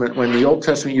Testament, when the Old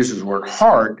Testament uses the word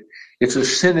heart, it's a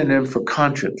synonym for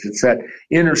conscience. It's that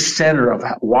inner center of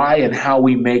why and how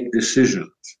we make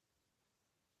decisions.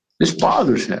 This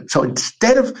bothers him. So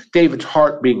instead of David's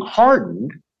heart being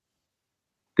hardened,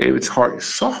 David's heart is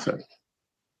softened.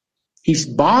 He's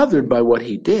bothered by what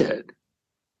he did.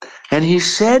 And he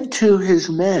said to his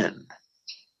men,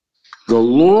 "The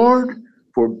Lord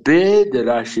forbid that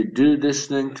I should do this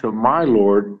thing to my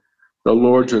Lord, the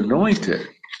Lord's anointed."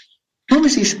 Whom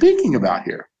is he speaking about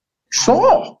here?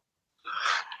 Saul.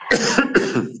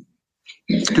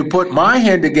 To put my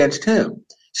hand against him,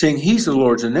 saying he's the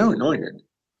Lord's anointed.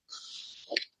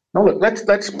 Now look,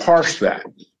 let's parse that.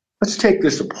 Let's take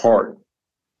this apart.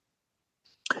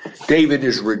 David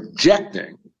is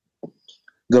rejecting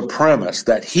the premise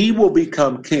that he will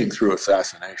become king through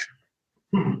assassination.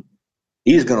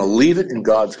 He's going to leave it in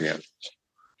God's hands.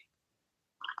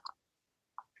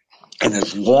 And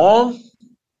as long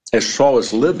as Saul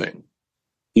is living,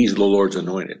 he's the Lord's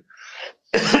anointed.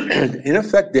 In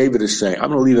effect, David is saying, I'm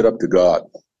going to leave it up to God.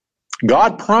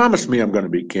 God promised me I'm going to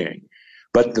be king,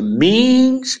 but the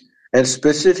means and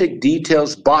specific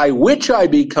details by which I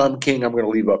become king, I'm going to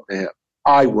leave up to him.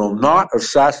 I will not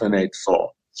assassinate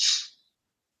Saul.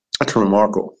 That's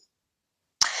remarkable.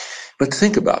 But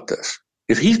think about this.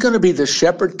 If he's going to be the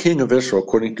shepherd king of Israel,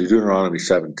 according to Deuteronomy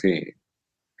 17,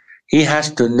 he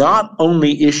has to not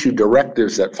only issue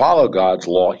directives that follow God's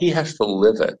law, he has to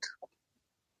live it.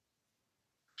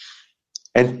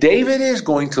 And David is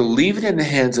going to leave it in the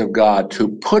hands of God to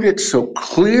put it so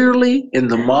clearly in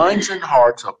the minds and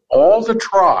hearts of all the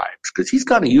tribes, because he's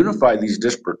got to unify these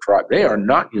disparate tribes. They are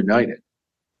not united.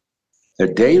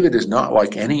 That David is not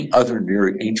like any other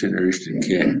ancient Near Eastern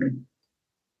king.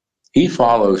 He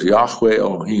follows Yahweh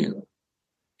Elohim.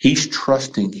 He's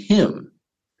trusting him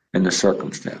in the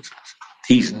circumstances.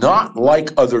 He's not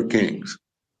like other kings.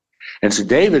 And so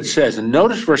David says, and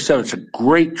notice verse 7, it's a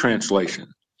great translation.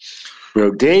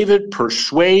 Where David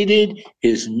persuaded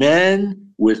his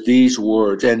men with these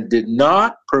words and did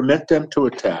not permit them to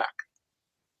attack.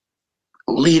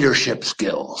 Leadership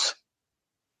skills.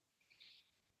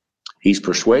 He's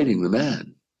persuading the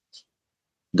men.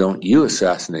 Don't you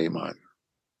assassinate him either.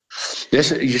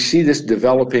 You see this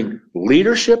developing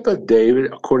leadership of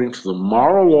David according to the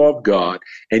moral law of God,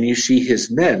 and you see his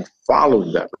men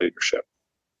following that leadership.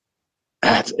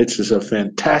 It's just a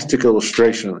fantastic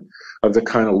illustration of the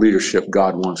kind of leadership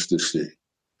God wants to see.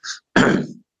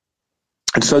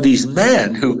 And so these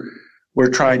men who were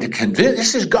trying to convince,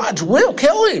 this is God's will,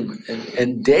 kill him.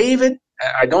 And David,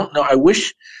 I don't know, I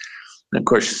wish, of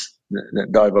course, the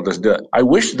Bible doesn't do it. I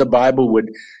wish the Bible would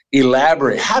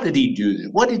elaborate. How did he do this?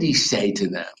 What did he say to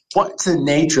them? What's the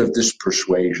nature of this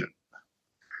persuasion?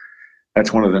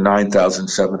 That's one of the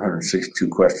 9,762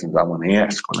 questions I want to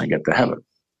ask when I get to heaven.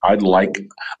 I'd like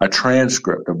a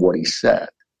transcript of what he said.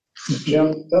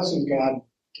 Jim, doesn't God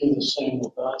do the same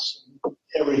with us in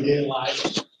everyday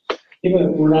life? Even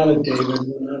if we're not a David,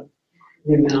 we're not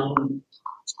renowned,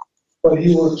 but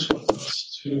he works with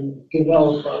us to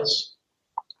develop us.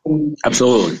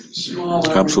 Absolutely. Small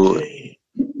absolutely.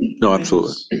 No,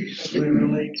 absolutely. We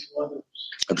relate to others.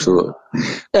 Absolutely.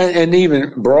 And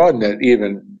even broaden it,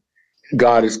 even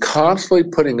God is constantly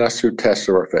putting us through tests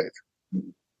of our faith.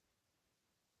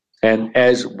 And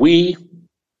as we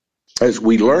As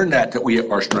we learn that we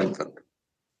are strengthened.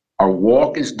 Our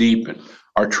walk is deepened.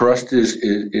 Our trust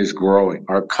is growing.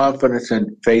 Our confidence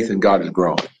and faith in God is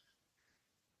growing.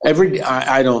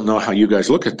 I don't know how you guys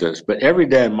look at this, but every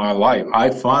day in my life, I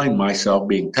find myself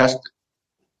being tested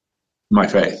in my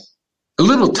faith.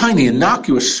 Little tiny,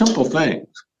 innocuous, simple things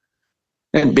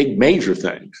and big, major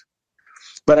things.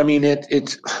 But I mean,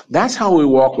 that's how we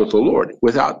walk with the Lord.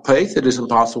 Without faith, it is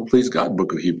impossible to please God,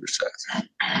 Book of Hebrews says.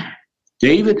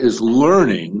 David is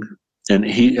learning, and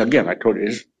I told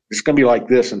you, it's going to be like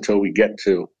this until we get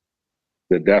to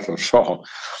the death of Saul.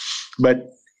 But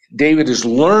David is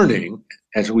learning,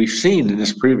 as we've seen in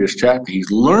this previous chapter, he's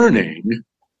learning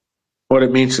what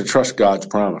it means to trust God's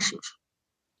promises.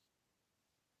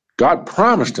 God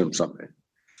promised him something.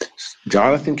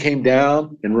 Jonathan came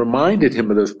down and reminded him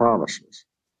of those promises.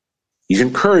 He's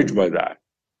encouraged by that.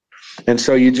 And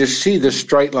so you just see this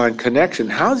straight line connection.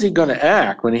 How's he going to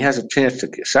act when he has a chance to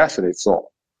assassinate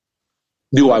Saul?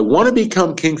 Do I want to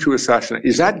become king through assassination?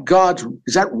 Is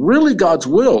that really God's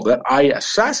will that I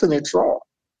assassinate Saul?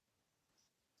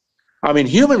 I mean,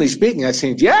 humanly speaking, that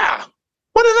seems, yeah,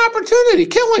 what an opportunity,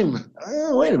 kill him.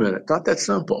 Wait a minute, not that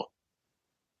simple.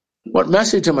 What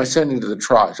message am I sending to the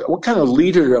tribes? What kind of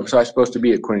leader am I supposed to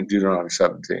be according to Deuteronomy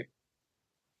 17?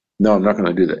 No, I'm not going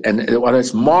to do that. And what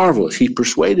is marvelous, he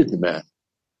persuaded the man.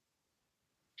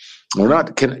 We're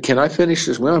not. Can I finish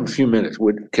this? We have a few minutes.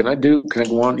 Can I go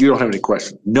on? You don't have any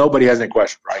questions. Nobody has any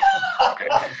questions, right? Okay.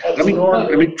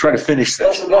 Let me try to finish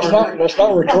this. That's not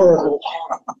rhetorical.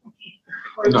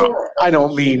 No, I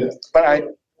don't mean. But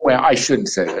I shouldn't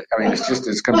say that. I mean,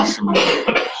 it's going to be similar.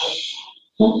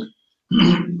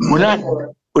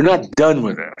 We're not done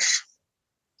with this.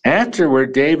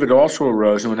 Afterward, David also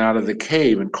arose and went out of the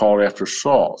cave and called after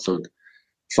Saul. So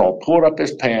Saul pulled up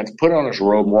his pants, put on his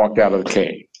robe, and walked out of the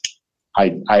cave.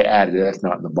 I added it. That's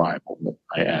not in the Bible, but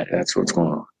I added that's what's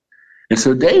going on. And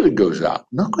so David goes out.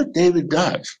 Look what David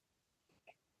does.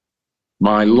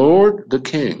 My Lord the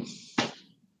King.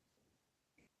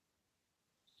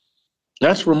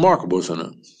 That's remarkable, isn't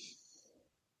it?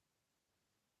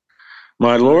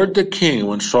 My Lord the King.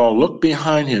 When Saul looked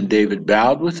behind him, David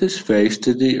bowed with his face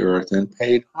to the earth and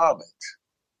paid homage.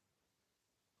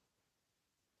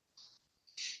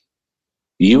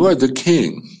 You are the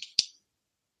king.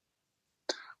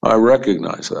 I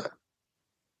recognize that.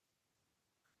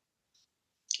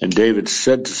 And David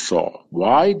said to Saul,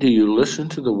 why do you listen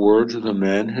to the words of the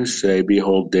men who say,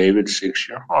 behold, David seeks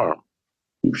your harm?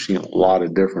 We've seen a lot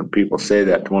of different people say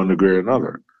that to one degree or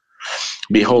another.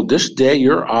 Behold, this day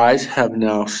your eyes have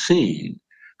now seen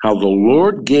how the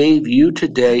Lord gave you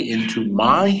today into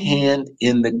my hand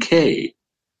in the cave.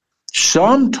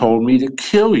 Some told me to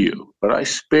kill you, but I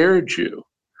spared you.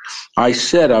 I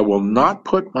said, I will not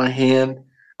put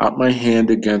out my hand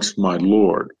against my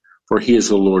Lord, for he is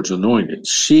the Lord's anointed.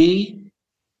 See,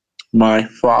 my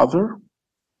father.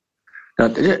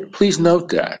 Now, please note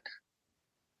that.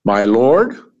 My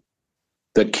Lord,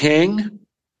 the king,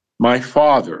 my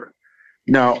father.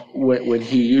 Now, when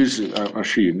he uses, I'm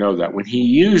sure you know that, when he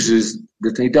uses,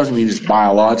 he doesn't mean his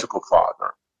biological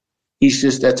father. He's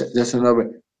just, that's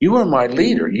another, you are my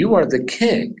leader. You are the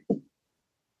king.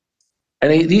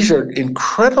 And these are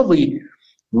incredibly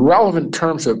relevant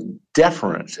terms of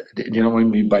deference. Do you know what I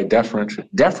mean by deference?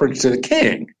 Deference to the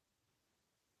king.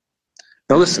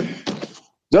 Now listen,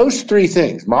 those three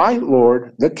things, my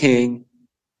Lord, the king,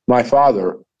 my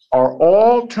father, are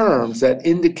all terms that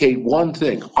indicate one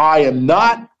thing. I am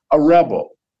not a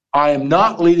rebel. I am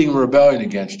not leading a rebellion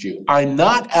against you. I'm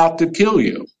not out to kill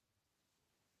you.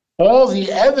 All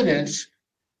the evidence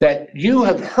that you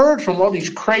have heard from all these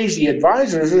crazy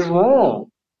advisors is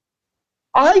wrong.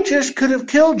 I just could have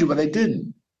killed you, but I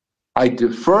didn't. I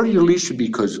defer to you, Alicia,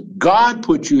 because God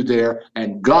put you there,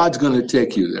 and God's going to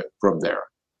take you there from there.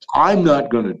 I'm not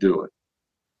going to do it.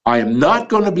 I am not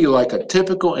going to be like a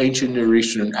typical ancient Near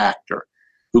Eastern actor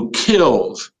who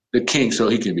kills the king so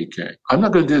he can be king. I'm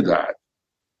not going to do that.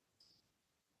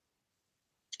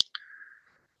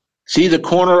 See the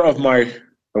corner of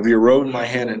your robe in my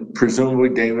hand, and presumably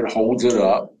David holds it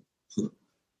up.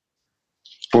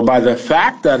 For by the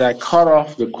fact that I cut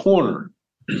off the corner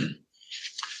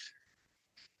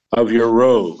of your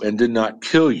robe and did not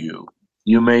kill you,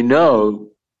 you may know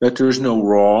that there is no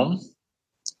wrong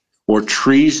or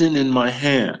treason in my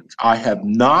hands. I have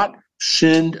not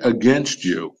sinned against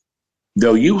you,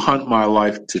 though you hunt my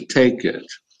life to take it.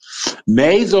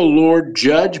 May the Lord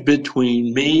judge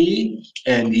between me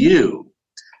and you.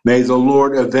 May the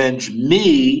Lord avenge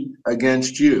me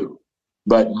against you.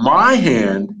 But my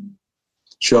hand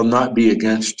shall not be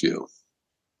against you.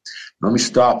 Let me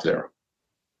stop there.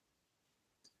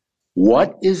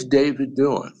 What is David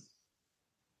doing?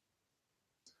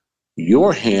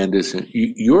 Your hand is in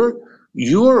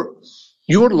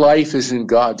your life is in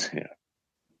God's hand.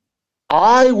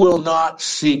 I will not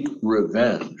seek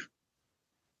revenge.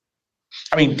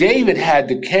 I mean, David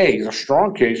had a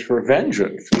strong case for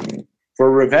vengeance,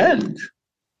 for revenge.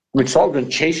 I mean, Saul's been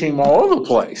chasing him all over the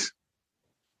place.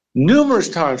 Numerous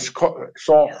times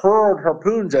Saul hurled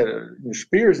harpoons at him,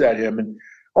 spears at him, and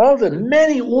all the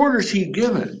many orders he'd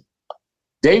given.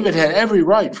 David had every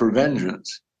right for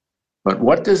vengeance. But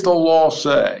what does the law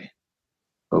say?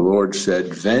 The Lord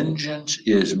said, vengeance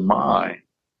is mine.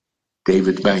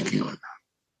 David's banking on that.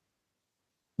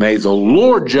 May the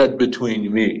Lord judge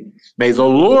between me. May the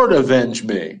Lord avenge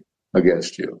me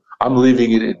against you. I'm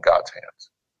leaving it in God's hands.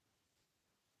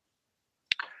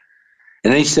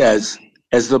 And he says,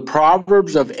 as the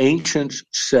Proverbs of ancients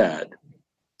said,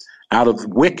 out of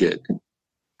wicked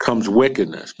comes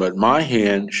wickedness, but my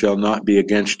hand shall not be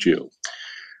against you.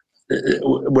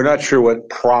 We're not sure what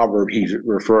proverb he's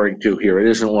referring to here. It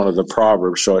isn't one of the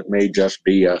proverbs, so it may just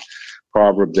be a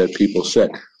proverb that people said.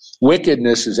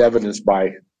 Wickedness is evidenced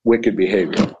by wicked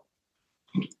behavior.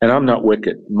 And I'm not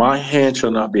wicked. My hand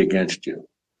shall not be against you.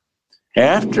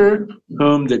 After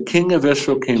whom the king of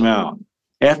Israel came out,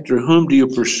 after whom do you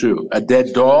pursue? A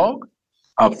dead dog?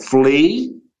 A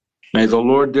flea? May the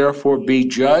Lord therefore be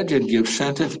judge and give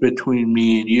sentence between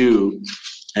me and you,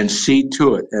 and see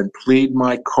to it, and plead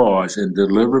my cause, and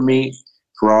deliver me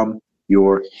from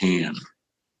your hand.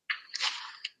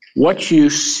 What you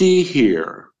see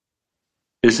here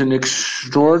is an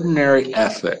extraordinary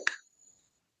ethic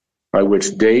by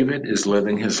which David is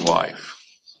living his life.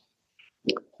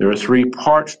 There are three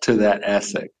parts to that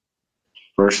ethic.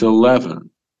 Verse 11,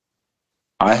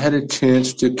 I had a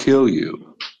chance to kill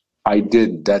you. I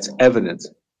didn't. That's evidence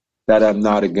that I'm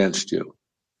not against you.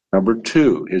 Number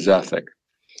two, his ethic.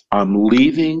 I'm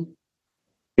leaving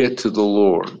it to the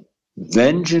Lord.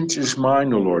 Vengeance is mine,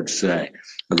 the Lord say.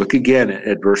 Now look again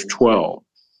at verse 12.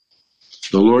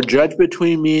 The Lord judge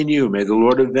between me and you. May the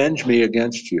Lord avenge me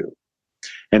against you.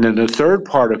 And then the third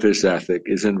part of his ethic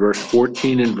is in verse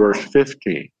 14 and verse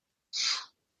 15.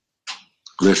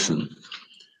 Listen.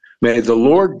 May the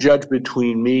Lord judge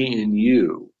between me and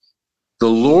you. The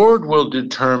Lord will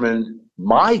determine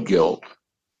my guilt.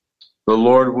 The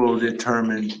Lord will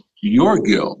determine your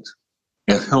guilt,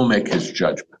 and he'll make his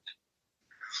judgment.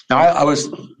 Now, I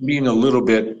was being a little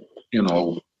bit,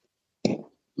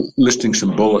 listing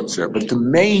some bullets there, but the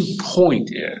main point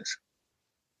is,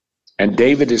 and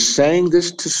David is saying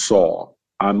this to Saul,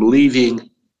 I'm leaving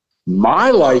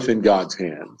my life in God's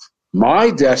hands, my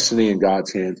destiny in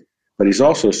God's hands, but he's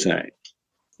also saying,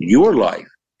 your life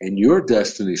and your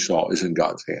destiny, Saul, is in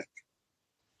God's hands.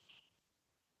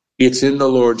 It's in the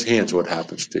Lord's hands what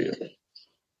happens to you.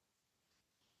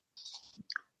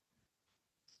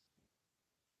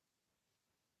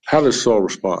 How does Saul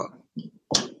respond?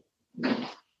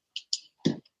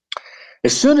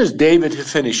 As soon as David had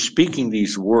finished speaking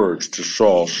these words to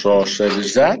Saul, Saul said,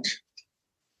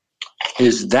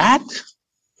 Is that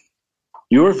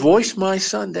your voice, my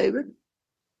son, David?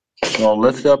 Saul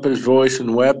lifted up his voice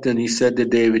and wept, and he said to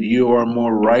David, you are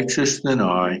more righteous than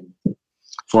I,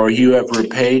 for you have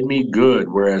repaid me good,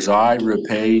 whereas I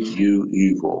repaid you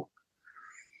evil.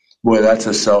 Boy, that's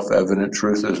a self-evident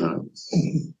truth, isn't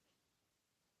it?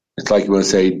 It's like you want to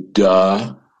say,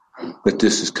 duh, but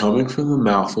this is coming from the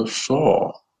mouth of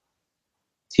Saul.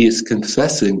 He is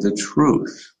confessing the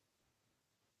truth.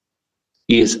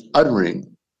 He is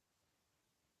uttering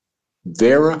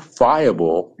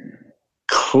verifiable,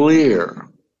 clear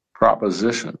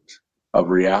propositions of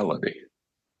reality.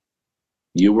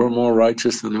 You were more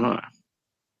righteous than I.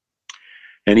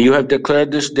 And you have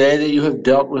declared this day that you have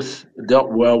dealt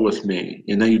well with me,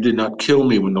 and that you did not kill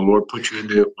me when the Lord put you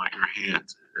into your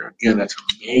hands. Again, that's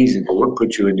amazing. The Lord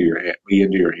put you into your hands.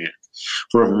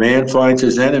 For if a man finds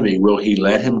his enemy, will he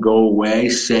let him go away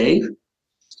safe?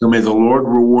 So may the Lord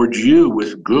reward you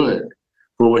with good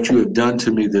for what you have done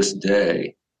to me this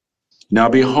day. Now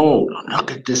behold,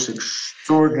 look at this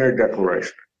extraordinary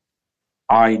declaration.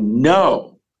 I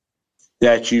know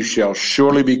that you shall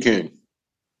surely be king,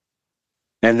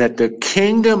 and that the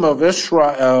kingdom of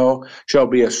Israel shall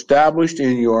be established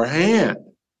in your hand.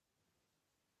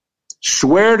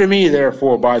 Swear to me,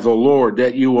 therefore, by the Lord,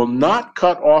 that you will not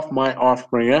cut off my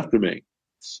offspring after me,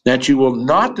 that you will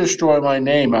not destroy my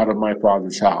name out of my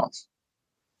father's house.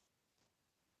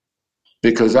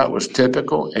 Because that was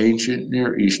typical ancient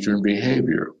Near Eastern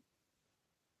behavior.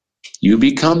 You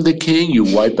become the king, you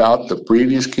wipe out the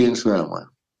previous king's family.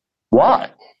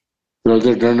 Why?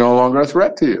 They're no longer a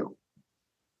threat to you.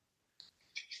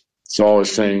 Saul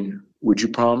is saying, would you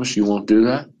promise you won't do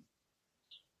that?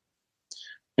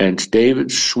 And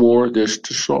David swore this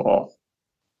to Saul.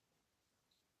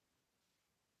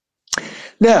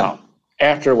 Now,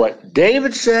 after what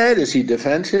David said as he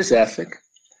defends his ethic,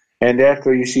 and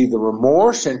after you see the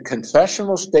remorse and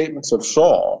confessional statements of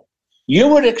Saul, you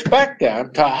would expect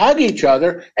them to hug each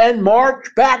other and march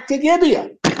back to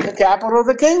Gibeah, the capital of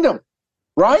the kingdom,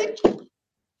 right?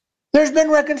 There's been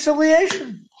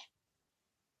reconciliation.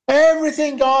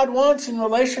 Everything God wants in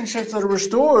relationships that are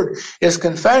restored is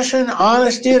confession,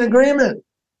 honesty, and agreement.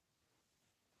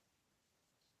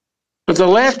 But the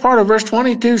last part of verse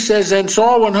 22 says, Then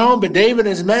Saul went home, but David and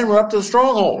his men were up to the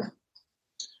stronghold.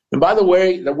 And by the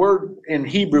way, the word in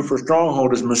Hebrew for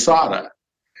stronghold is Masada.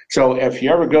 So if you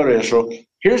ever go to Israel,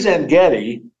 here's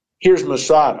En-Gedi, here's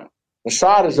Masada.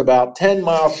 Masada is about 10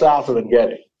 miles south of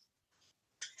En-Gedi.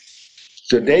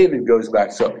 So David goes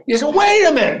back. So he said, wait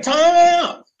a minute, time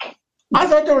out. I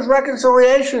thought there was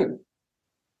reconciliation.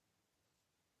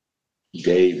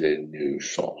 David knew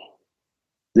Saul.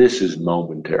 This is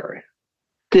momentary.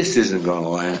 This isn't going to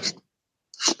last.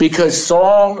 Because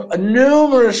Saul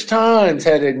numerous times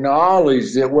had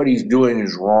acknowledged that what he's doing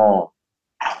is wrong.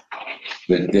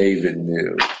 But David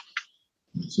knew.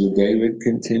 So David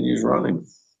continues running.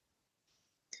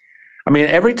 I mean,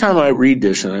 every time I read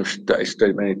this, and I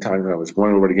studied many times, I was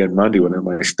going over it again Monday when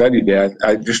I studied that,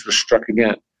 I just was struck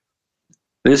again.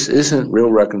 This isn't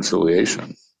real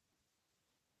reconciliation.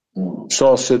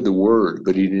 Saul said the word,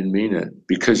 but he didn't mean it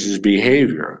because his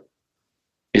behavior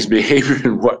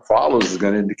in what follows is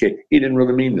going to indicate he didn't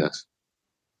really mean this.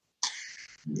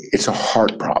 It's a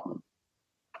heart problem.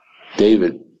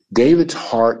 David's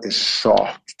heart is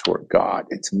soft toward God.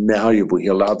 It's malleable. He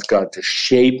allows God to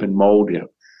shape and mold him.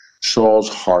 Saul's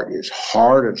heart is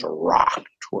hard as a rock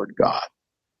toward God.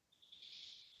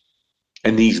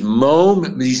 And these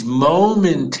momentary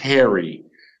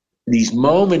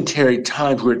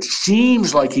times where it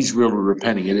seems like he's really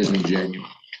repenting, it isn't genuine.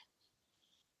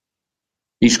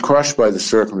 He's crushed by the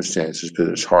circumstances, but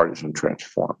his heart isn't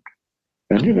transformed.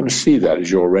 And you're going to see that,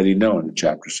 as you already know, in the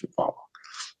chapters that follow.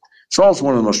 Saul's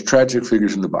one of the most tragic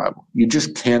figures in the Bible. You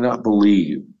just cannot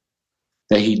believe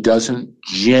that he doesn't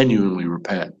genuinely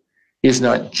repent. He is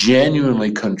not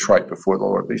genuinely contrite before the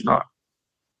Lord. He's not.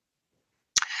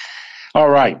 All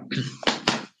right.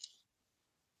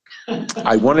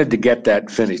 I wanted to get that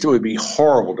finished. It would be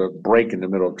horrible to break in the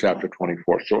middle of chapter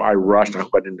 24. So I rushed. I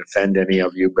hope I didn't offend any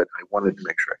of you, but I wanted to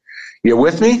make sure. You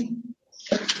with me?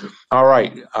 All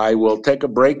right. I will take a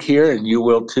break here, and you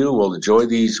will too. We'll enjoy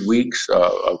these weeks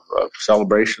of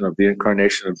celebration of the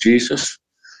incarnation of Jesus.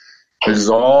 This is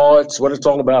what it's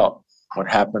all about. What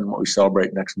happened, what we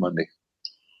celebrate next Monday.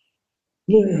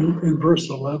 In verse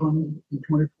 11 and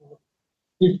 24,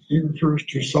 he refers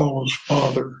to Saul as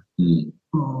father.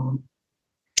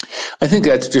 I think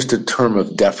that's just a term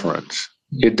of deference.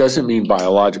 It doesn't mean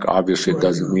biological. Obviously, it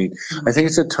doesn't mean. I think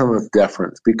it's a term of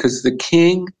deference because the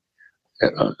king,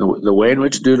 the way in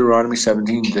which Deuteronomy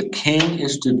 17, the king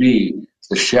is to be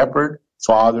the shepherd,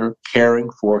 father, caring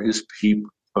for his people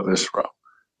of Israel.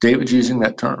 David's using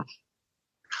that term.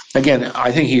 Again,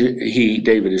 I think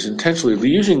David is intentionally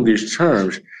using these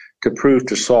terms to prove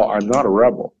to Saul, I'm not a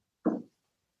rebel.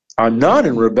 I'm not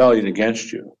in rebellion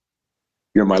against you.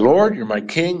 You're my Lord, you're my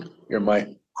king, you're my,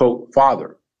 quote,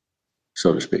 father,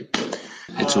 so to speak.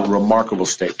 It's a remarkable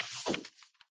statement.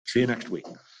 See you next week.